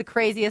it's always the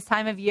craziest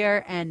time of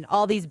year, and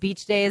all these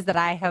beach days that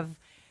I have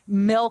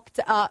milked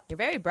up. You're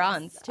very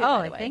bronze, too, by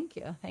by the way. Thank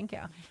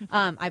you.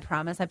 I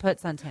promise I put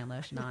suntan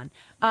lotion on.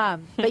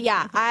 But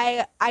yeah,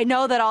 I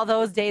know that all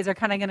those days are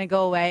kind of going to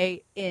go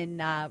away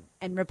and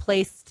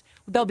replaced.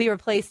 They'll be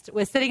replaced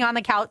with sitting on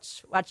the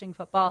couch watching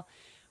football.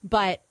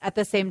 But at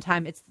the same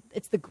time, it's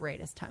the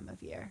greatest time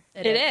of year.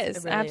 It is.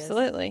 It really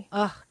absolutely. Is.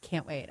 Oh,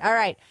 can't wait. All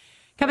right.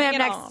 Coming up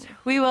next,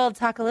 we will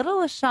talk a little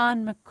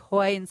LeSean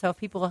McCoy. And so if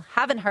people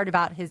haven't heard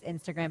about his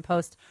Instagram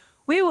post,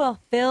 we will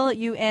fill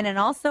you in, and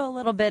also a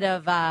little bit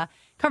of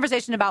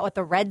conversation about what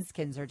the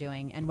Redskins are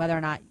doing and whether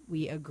or not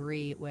we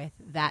agree with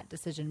that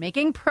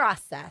decision-making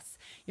process.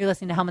 You're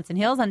listening to Helmets and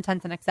Heels on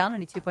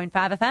 1010XL 92.5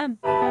 FM.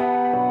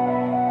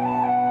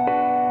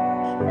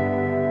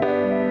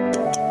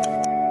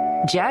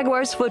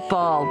 Jaguars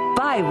football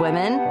by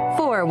women,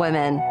 for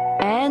women,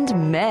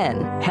 and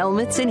men.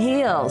 Helmets and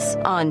Heels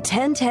on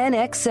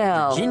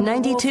 1010XL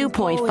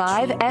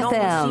 92.5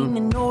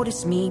 FM.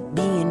 Notice me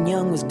being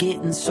young was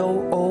getting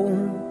so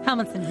old.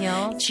 Helmets and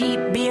Heels. Cheap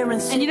beer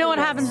and you know what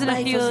happens in a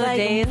few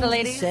days,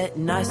 ladies?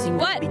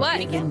 What?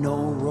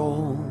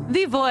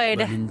 The Void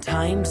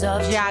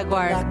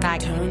Jaguars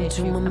magazine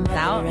issue comes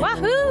out.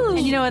 Wahoo!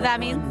 And you know what that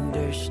means?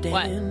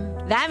 What?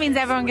 That means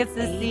everyone gets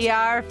to see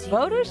our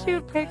photo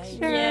shoot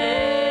picture.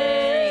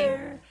 Yay!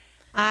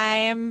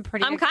 I'm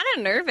kind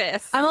of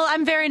nervous.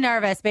 I'm very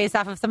nervous based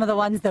off of some of the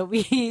ones that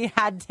we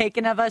had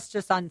taken of us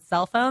just on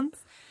cell phones.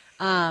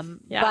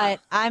 But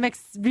I'm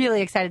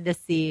really excited to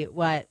see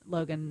what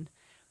Logan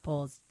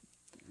Bowles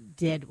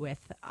did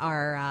with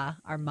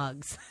our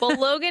mugs. Well,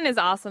 Logan is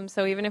awesome,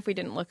 so even if we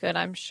didn't look good,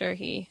 I'm sure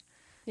he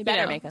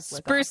better make us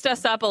look spruced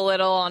us up a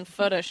little on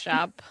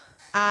Photoshop.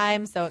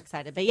 I'm so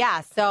excited. But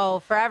yeah,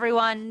 so for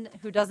everyone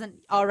who doesn't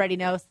already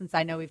know, since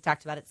I know we've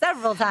talked about it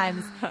several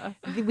times,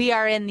 we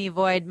are in the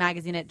Void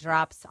magazine. It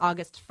drops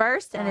August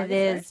 1st, and it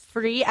is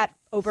free at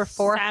over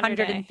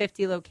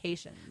 450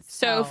 locations.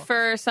 So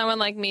for someone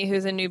like me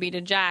who's a newbie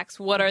to Jax,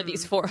 what are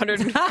these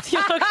 450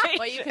 locations?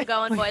 Well, you can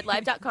go on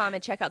voidlive.com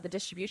and check out the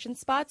distribution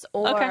spots,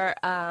 or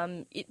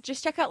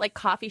just check out like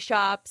coffee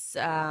shops.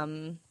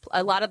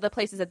 A lot of the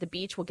places at the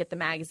beach will get the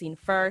magazine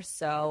first.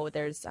 So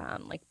there's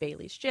like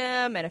Bailey's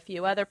Gym and a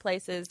few other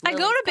places. I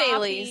go to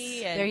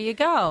Bailey's. There you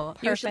go.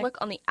 You should look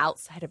on the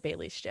outside of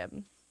Bailey's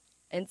Gym.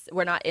 And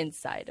we're not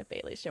inside of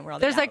Bailey's Gym. We're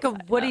on There's the like a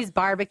Woody's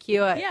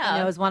Barbecue.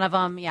 Yeah. Is one of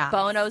them. Yeah.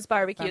 Bono's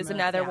Barbecue is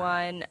another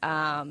one.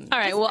 All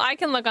right. Well, I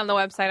can look on the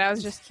website. I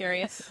was just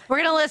curious. We're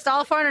going to list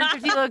all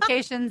 450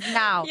 locations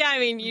now. Yeah, I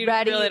mean, you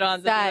Ready, really don't have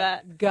to do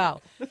that.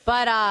 Go.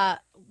 But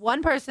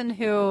one person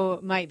who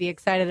might be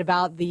excited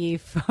about the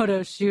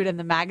photo shoot in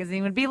the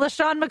magazine would be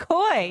LeSean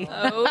McCoy.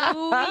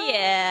 Oh,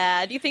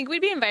 yeah. Do you think we'd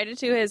be invited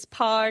to his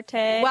party?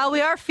 Well, we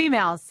are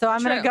females, so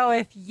I'm going to go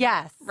with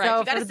yes. Right. So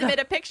you got to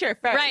submit a picture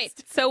first. Right.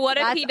 So what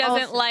if he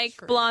doesn't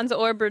like blondes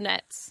or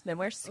brunettes? Then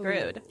we're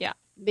screwed. Ooh. Yeah.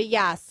 But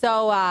yeah,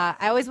 so I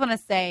always want to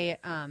say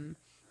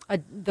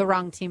the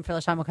wrong team for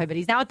LeSean McCoy, but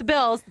he's now at the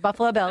Bills, the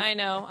Buffalo Bills. I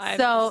know.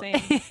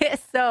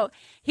 So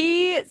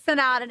he sent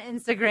out an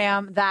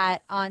Instagram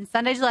that on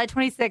Sunday, July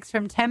 26th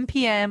from 10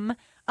 p.m.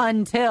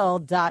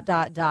 until ...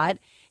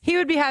 he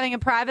would be having a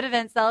private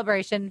event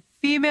celebration,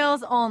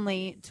 females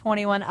only,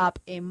 21 up,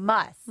 a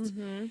must.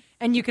 Mm-hmm.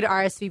 And you could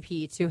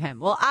RSVP to him.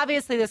 Well,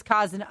 obviously this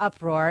caused an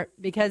uproar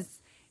because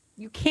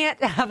you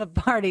can't have a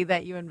party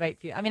that you invite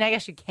females. I mean, I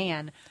guess you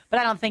can, but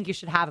I don't think you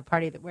should have a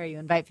party where you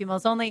invite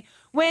females only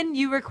when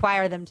you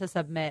require them to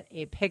submit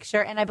a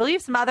picture and I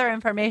believe some other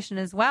information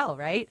as well,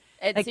 right?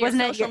 It's like, your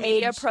wasn't social it your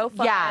media age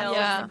profile?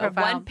 Yeah.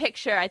 Profile. One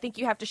picture. I think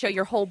you have to show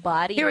your whole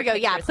body. Here we go.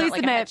 Yeah, please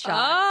submit.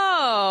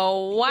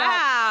 Oh,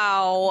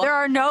 wow. There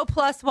are no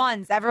plus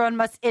ones. Everyone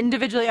must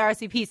individually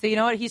RSVP. So you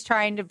know what he's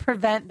trying to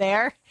prevent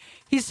there?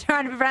 He's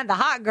trying to prevent the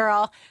hot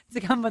girl to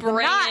come with a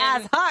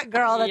not as hot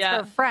girl that's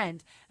her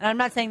friend. And I'm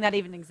not saying that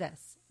even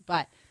exists,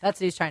 but that's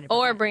what he's trying to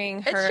prevent. Or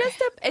bring her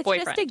It's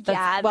just a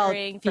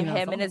gathering for him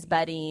only. and his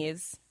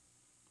buddies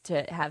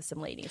to have some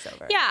ladies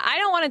over. Yeah, I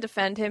don't want to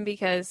defend him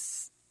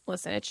because,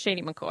 listen, it's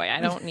Shady McCoy. I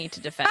don't need to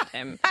defend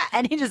him.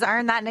 And he just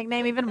earned that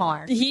nickname even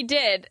more. He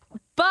did.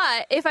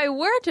 But if I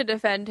were to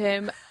defend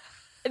him,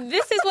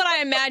 this is what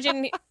I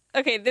imagine.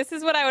 Okay, this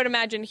is what I would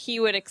imagine he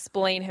would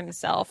explain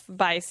himself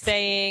by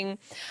saying,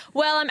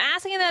 well, I'm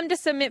asking them to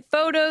submit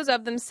photos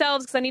of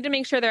themselves because I need to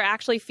make sure they're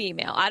actually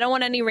female. I don't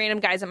want any random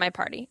guys at my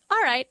party. All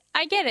right,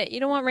 I get it. You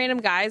don't want random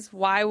guys.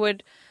 Why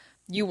would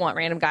you want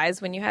random guys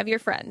when you have your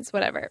friends?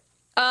 Whatever.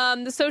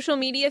 The social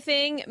media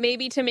thing,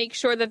 maybe to make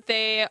sure that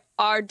they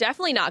are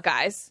definitely not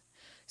guys.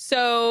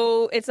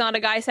 So it's not a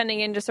guy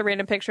sending in just a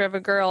random picture of a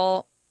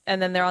girl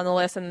and then they're on the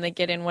list and then they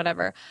get in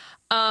whatever.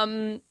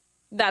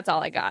 That's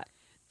all I got.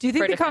 Do you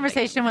think the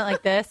conversation went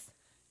like this?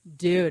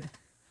 Dude,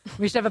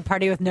 we should have a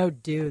party with no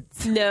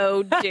dudes.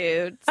 No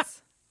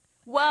dudes.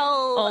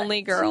 Well,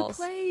 only girls.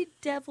 To play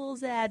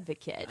devil's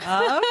advocate.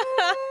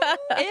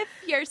 If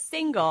you're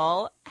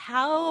single,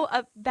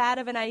 how bad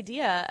of an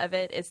idea of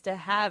it is to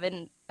have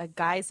a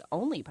guys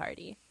only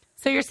party?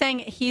 So you're saying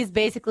he's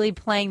basically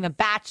playing The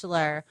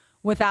Bachelor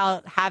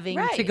without having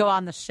to go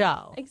on the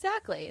show.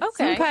 Exactly.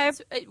 Okay.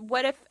 So,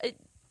 what if...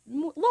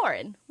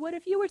 Lauren, what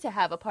if you were to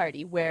have a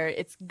party where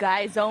it's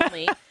guys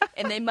only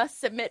and they must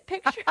submit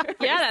pictures?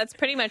 Yeah, that's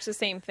pretty much the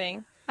same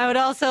thing. I would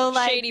also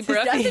like Shady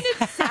Brook. Doesn't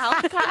it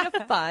sound kind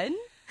of fun?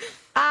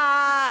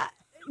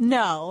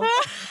 No.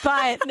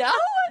 But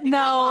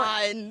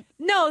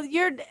no,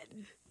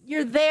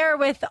 you're there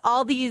with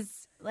all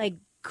these like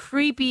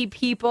creepy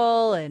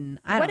people and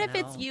I don't know. What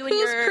if it's you and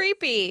Who's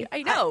creepy?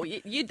 I know.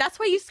 You that's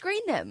why you screen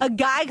them. A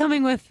guy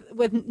coming with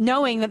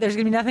knowing that there's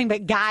going to be nothing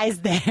but guys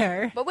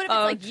there. But what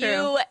if it's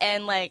you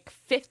and like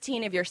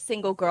 15 of your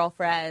single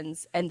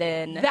girlfriends and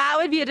then... That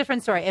would be a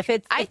different story. If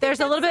there's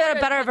a little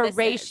bit better of a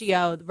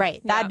ratio, right,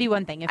 that'd be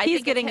one thing. If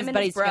he's getting his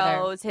buddies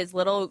together. His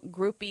little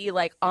groupie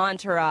like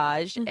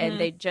entourage, and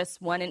they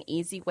just want an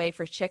easy way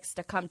for chicks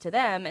to come to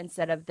them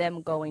instead of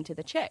them going to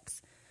the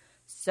chicks.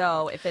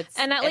 So if it's...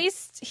 And at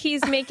least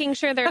he's making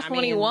sure they're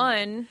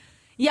 21.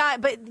 Yeah,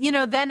 but,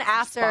 then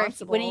after,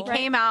 when he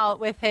came out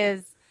with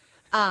his,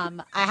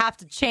 I have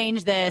to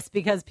change this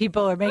because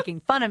people are making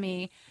fun of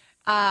me,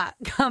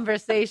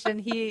 conversation,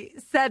 he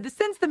said,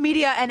 since the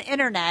media and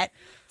internet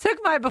took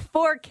my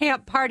before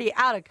camp party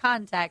out of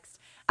context,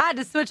 I had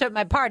to switch up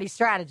my party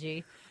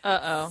strategy.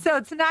 Uh-oh.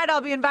 So tonight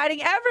I'll be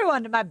inviting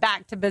everyone to my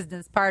back to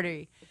business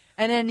party.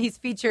 And then he's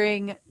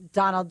featuring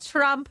Donald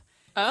Trump,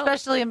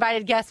 specially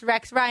invited guests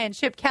Rex Ryan,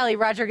 Chip Kelly,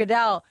 Roger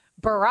Goodell,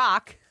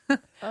 Barack,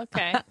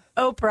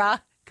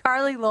 Oprah,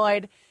 Carly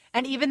Lloyd,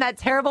 and even that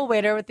terrible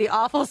waiter with the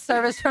awful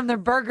service from their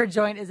burger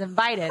joint is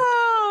invited.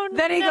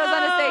 Then he goes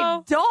on to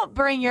say, don't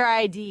bring your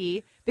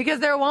ID because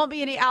there won't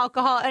be any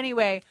alcohol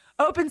anyway.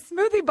 Open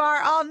smoothie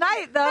bar all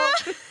night, though.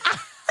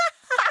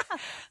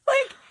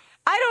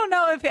 I don't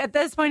know if at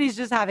this point he's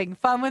just having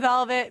fun with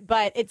all of it,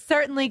 but it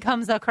certainly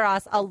comes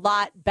across a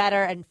lot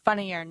better and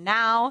funnier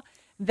now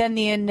than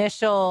the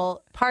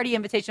initial party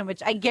invitation,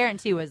 which I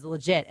guarantee was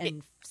legit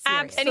and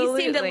serious. And he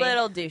seemed a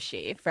little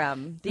douchey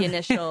from the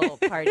initial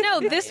party. No,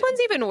 this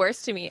one's even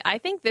worse to me. I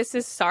think this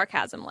is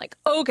sarcasm. Like,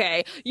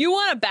 okay, you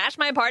want to bash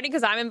my party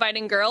because I'm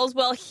inviting girls?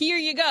 Well, here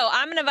you go.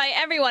 I'm going to invite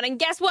everyone. And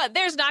guess what?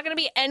 There's not going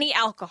to be any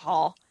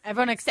alcohol.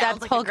 Everyone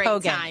except Hulk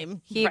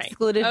Hogan. He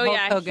excluded Hulk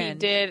Hogan. He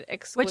did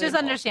exclude which is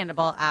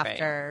understandable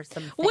after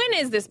some things. When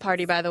is this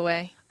party, by the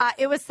way?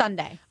 It was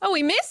Sunday. Oh,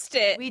 we missed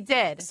it. We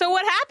did. So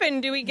what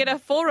happened? Do we get a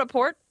full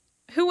report?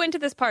 Who went to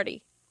this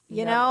party?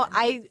 He might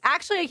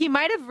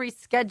have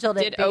rescheduled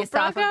it based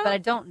off of, but I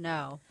don't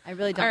know. I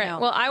really don't know.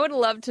 Well, I would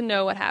love to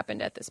know what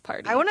happened at this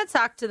party. I want to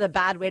talk to the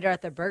bad waiter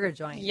at the burger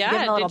joint.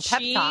 Yeah, did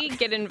she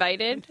get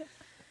invited?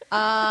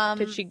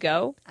 Did she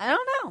go? I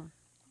don't know.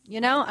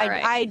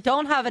 I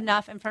don't have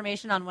enough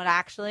information on what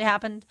actually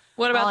happened.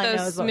 What about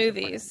those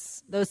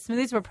smoothies? Those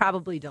smoothies were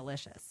probably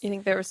delicious. You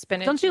think there was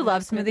spinach? Don't you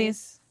love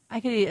smoothies? I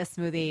could eat a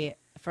smoothie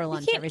for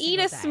lunch every single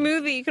day. You can't eat a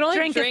smoothie. You can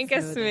only drink a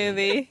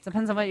smoothie.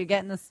 Depends on what you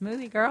get in the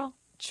smoothie, girl.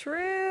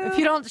 True. If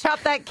you don't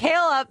chop that kale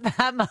up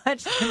that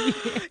much.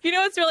 You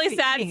know what's really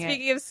sad?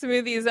 Speaking of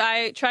smoothies,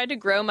 I tried to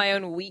grow my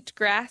own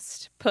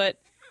wheatgrass to put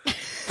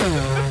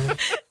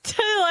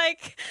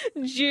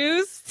to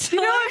juice. Do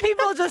you know what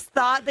people just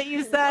thought that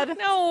you said?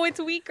 No, it's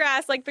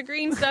wheatgrass, like the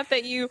green stuff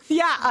that you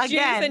juice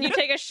and you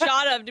take a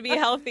shot of to be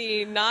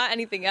healthy, not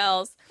anything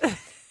else.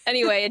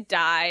 Anyway, it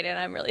died, and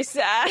I'm really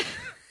sad.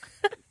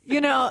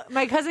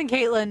 My cousin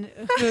Caitlin,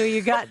 who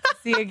you got to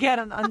see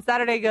again on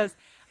Saturday, goes,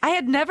 I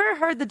had never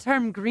heard the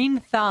term green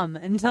thumb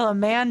until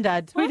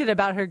Amanda tweeted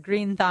about her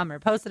green thumb or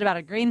posted about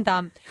a green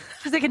thumb.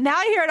 She's like, now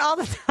I hear it all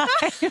the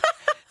time.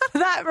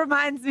 That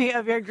reminds me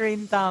of your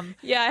green thumb.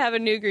 Yeah, I have a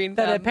new green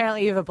thumb. That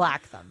apparently you have a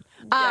black thumb.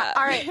 Yeah.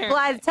 All right,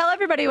 Blythe, tell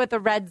everybody what the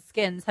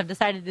Redskins have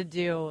decided to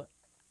do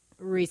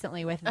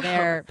recently with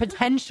their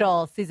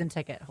potential season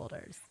ticket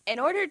holders. In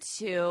order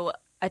to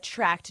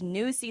attract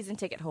new season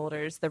ticket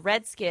holders, the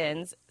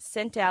Redskins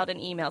sent out an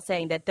email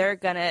saying that they're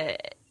going to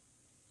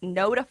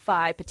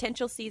notify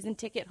potential season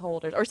ticket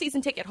holders or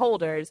season ticket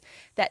holders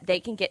that they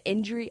can get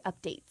injury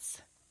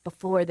updates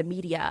before the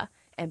media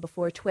and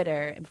before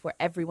Twitter and before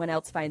everyone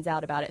else finds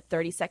out about it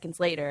 30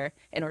 seconds later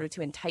in order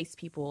to entice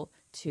people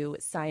to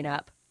sign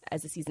up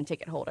as a season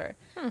ticket holder.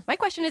 My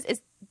question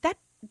is that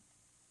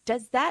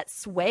does that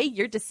sway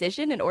your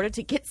decision in order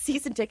to get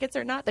season tickets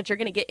or not, that you're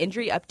going to get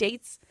injury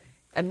updates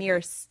a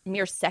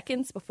mere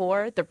seconds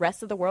before the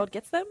rest of the world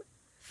gets them?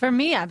 For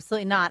me,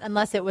 absolutely not,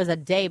 unless it was a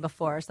day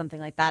before or something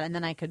like that, and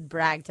then I could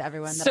brag to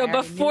everyone that so I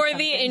already before knew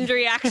the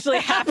injury actually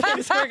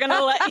happens, we're going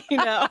to let you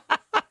know.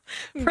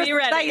 Be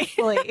ready.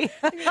 Precisely.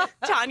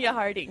 Tanya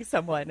Harding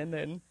someone and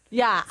then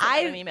Yeah,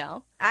 an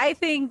email. I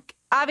think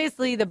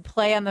obviously the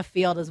play on the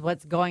field is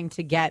what's going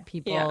to get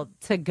people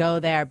to go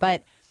there,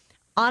 but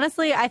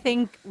honestly, I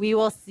think we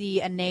will see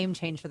a name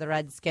change for the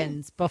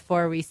Redskins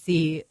before we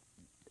see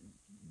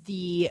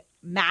the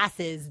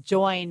masses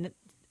join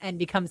and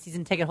become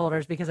season ticket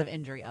holders because of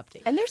injury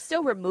updates. And they're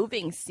still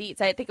removing seats.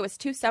 I think it was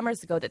 2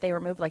 summers ago that they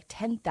removed like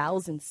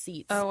 10,000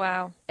 seats. Oh,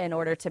 wow. In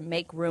order to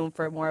make room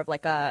for more of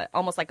like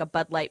almost like a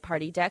Bud Light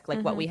party deck,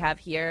 like what we have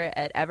here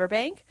at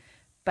Everbank.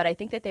 But I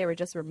think that they were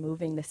just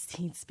removing the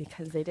seats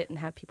because they didn't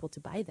have people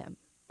to buy them.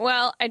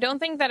 Well, I don't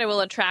think that it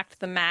will attract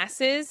the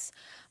masses,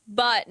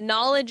 but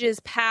knowledge is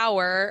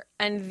power,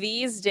 and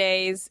these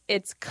days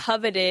it's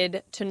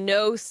coveted to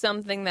know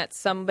something that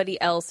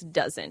somebody else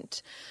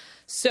doesn't.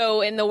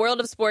 So in the world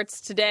of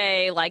sports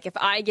today, like if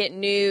I get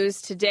news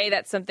today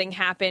that something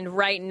happened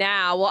right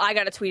now, well, I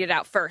got to tweet it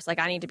out first. Like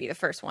I need to be the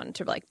first one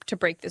to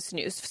break this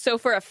news. So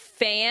for a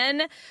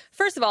fan,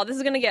 first of all,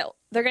 they're going to get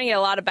a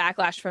lot of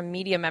backlash from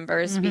media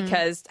members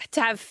because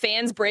to have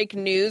fans break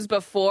news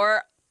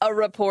before a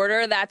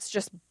reporter, that's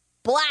just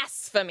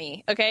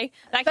blasphemy. Okay,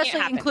 that Especially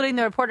can't happen. including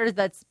the reporters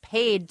that's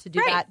paid to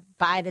do that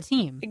by the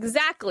team.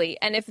 Exactly.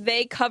 And if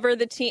they cover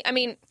the team, I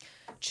mean,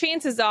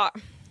 chances are.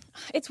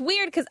 It's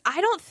weird because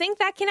I don't think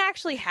that can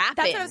actually happen.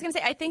 That's what I was going to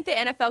say. I think the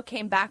NFL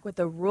came back with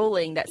a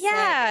ruling that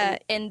said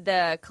in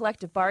the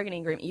collective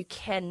bargaining agreement, you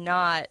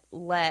cannot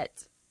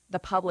let the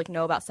public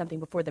know about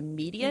something before the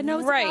media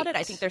knows about it.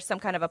 I think there's some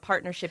kind of a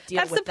partnership deal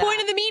That's with the point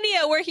of the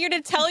media. We're here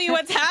to tell you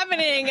what's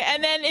happening.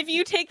 And then if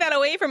you take that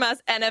away from us,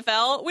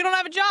 NFL, we don't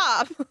have a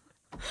job.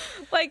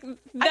 Like,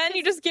 then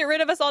you just get rid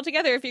of us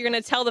altogether if you're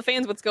going to tell the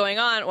fans what's going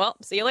on. Well,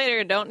 see you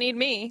later. Don't need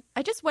me.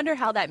 I just wonder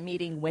how that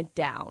meeting went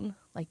down.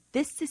 Like,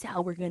 this is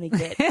how we're going to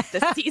get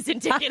the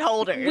season ticket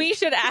holders. We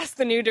should ask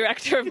the new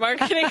director of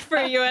marketing for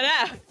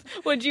UNF.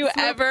 Would you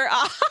ever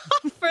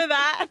offer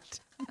that?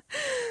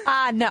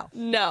 No.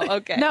 No,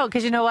 okay. No,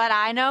 because you know what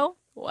I know?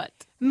 What?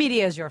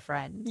 Media is your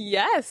friend.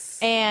 Yes.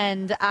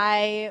 And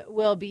I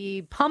will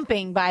be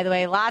pumping, by the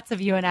way, lots of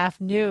UNF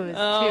news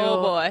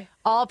to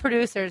all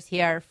producers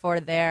here for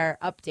their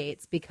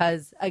updates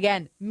because,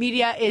 again,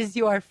 media is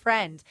your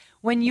friend.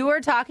 When you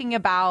are talking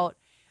about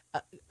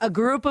a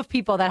group of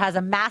people that has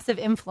a massive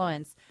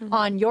influence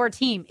on your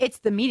team, it's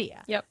the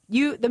media. Yep.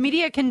 The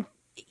media can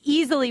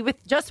easily,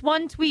 with just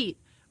one tweet,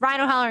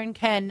 Ryan O'Halloran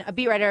can, a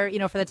beat writer,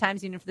 for the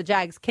Times Union for the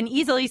Jags, can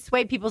easily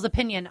sway people's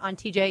opinion on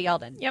TJ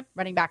Yeldon. Yep.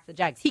 Running back for the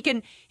Jags. He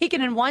can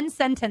in one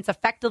sentence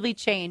effectively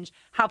change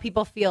how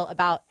people feel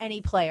about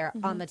any player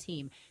on the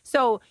team.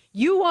 So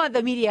you want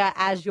the media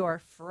as your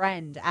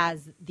friend,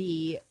 as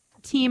the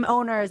team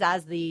owners,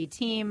 as the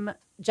team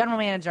general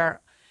manager.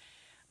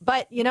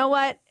 But you know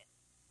what,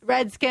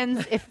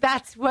 Redskins, if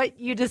that's what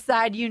you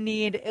decide you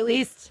need, at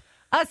least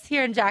us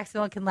here in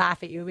Jacksonville can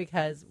laugh at you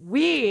because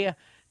we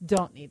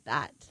don't need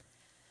that.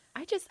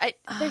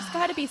 There's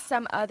got to be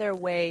some other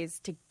ways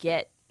to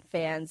get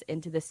fans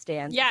into the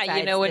stands. Yeah,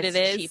 you know what it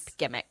is? Cheap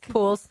gimmick.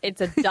 Pools.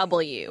 It's a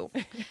W.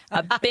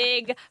 A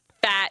big,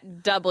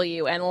 fat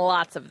W, and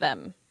lots of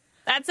them.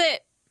 That's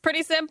it.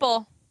 Pretty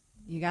simple.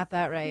 You got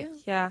that right.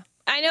 Yeah.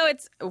 I know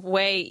it's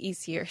way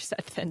easier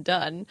said than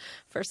done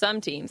for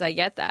some teams. I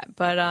get that.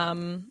 But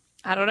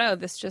I don't know.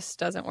 This just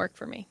doesn't work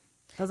for me.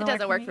 It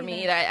doesn't work for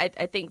me either.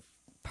 I think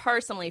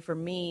personally for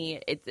me,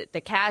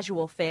 the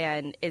casual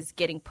fan is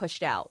getting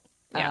pushed out.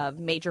 Of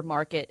major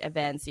market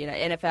events,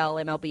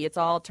 NFL, MLB, it's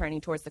all turning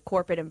towards the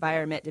corporate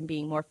environment and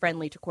being more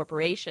friendly to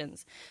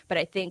corporations. But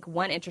I think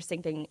one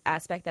interesting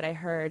aspect that I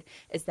heard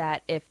is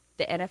that if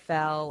the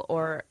NFL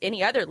or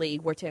any other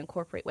league were to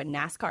incorporate what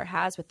NASCAR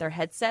has with their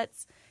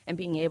headsets and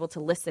being able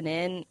to listen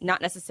in, not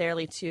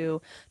necessarily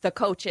to the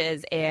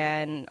coaches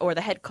or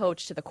the head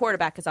coach to the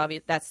quarterback, because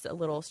obviously that's a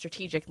little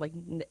strategic. Like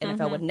the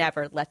NFL would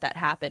never let that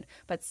happen.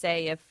 But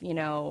say if,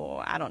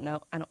 I don't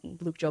know,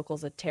 Luke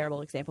Jokel's a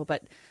terrible example,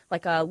 but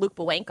like Luke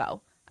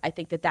Bowanko. I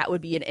think that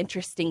would be an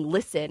interesting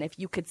listen if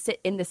you could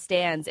sit in the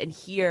stands and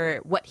hear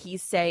what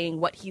he's saying,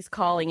 what he's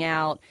calling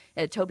out,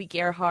 Toby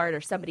Gerhardt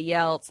or somebody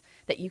else,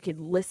 that you could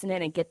listen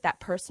in and get that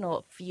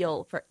personal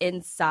feel for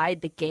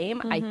inside the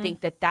game. I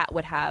think that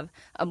would have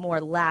a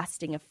more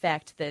lasting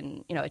effect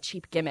than, a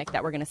cheap gimmick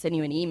that we're going to send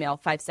you an email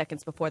 5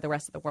 seconds before the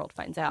rest of the world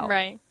finds out.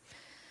 Right.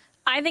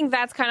 I think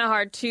that's kind of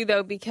hard too,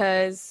 though,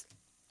 because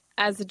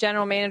as the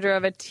general manager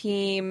of a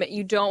team,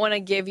 you don't want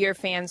to give your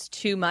fans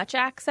too much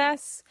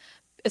access,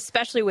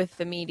 especially with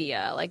the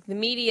media. Like the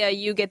media,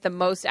 you get the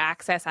most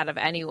access out of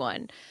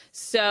anyone.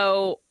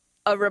 So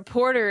a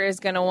reporter is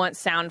going to want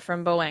sound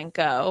from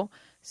Bowenko.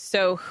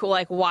 So,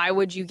 why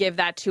would you give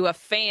that to a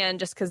fan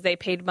just because they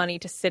paid money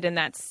to sit in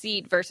that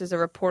seat versus a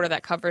reporter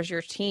that covers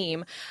your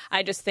team?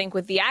 I just think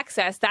with the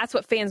access, that's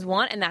what fans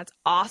want, and that's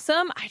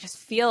awesome. I just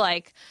feel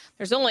like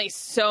there's only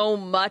so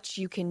much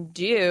you can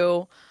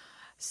do.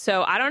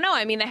 So, I don't know.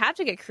 I mean, they have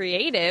to get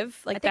creative.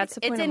 That's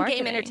the point of marketing. It's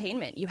in-game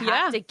entertainment. You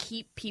have to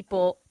keep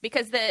people,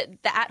 because the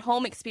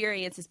at-home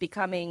experience is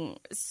becoming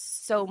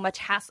so much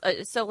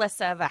so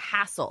less of a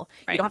hassle.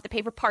 Right. You don't have to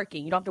pay for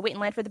parking. You don't have to wait in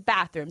line for the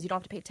bathrooms. You don't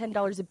have to pay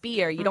 $10 a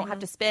beer. You don't have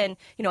to spend,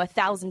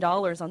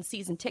 $1,000 on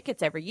season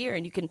tickets every year.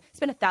 And you can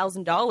spend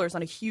 $1,000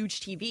 on a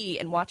huge TV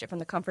and watch it from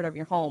the comfort of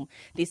your home.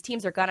 These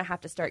teams are going to have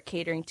to start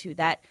catering to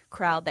that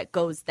crowd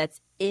that's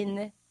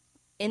in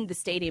the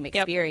stadium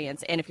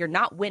experience. And if you're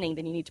not winning,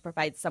 then you need to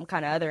provide some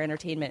kind of other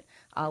entertainment,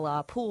 a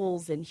la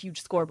pools and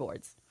huge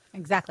scoreboards.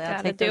 Exactly.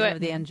 I'll take those over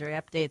the injury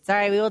updates. All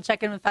right, we will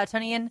check in with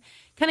Fatoni and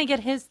kind of get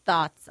his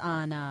thoughts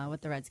on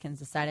what the Redskins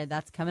decided.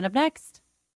 That's coming up next.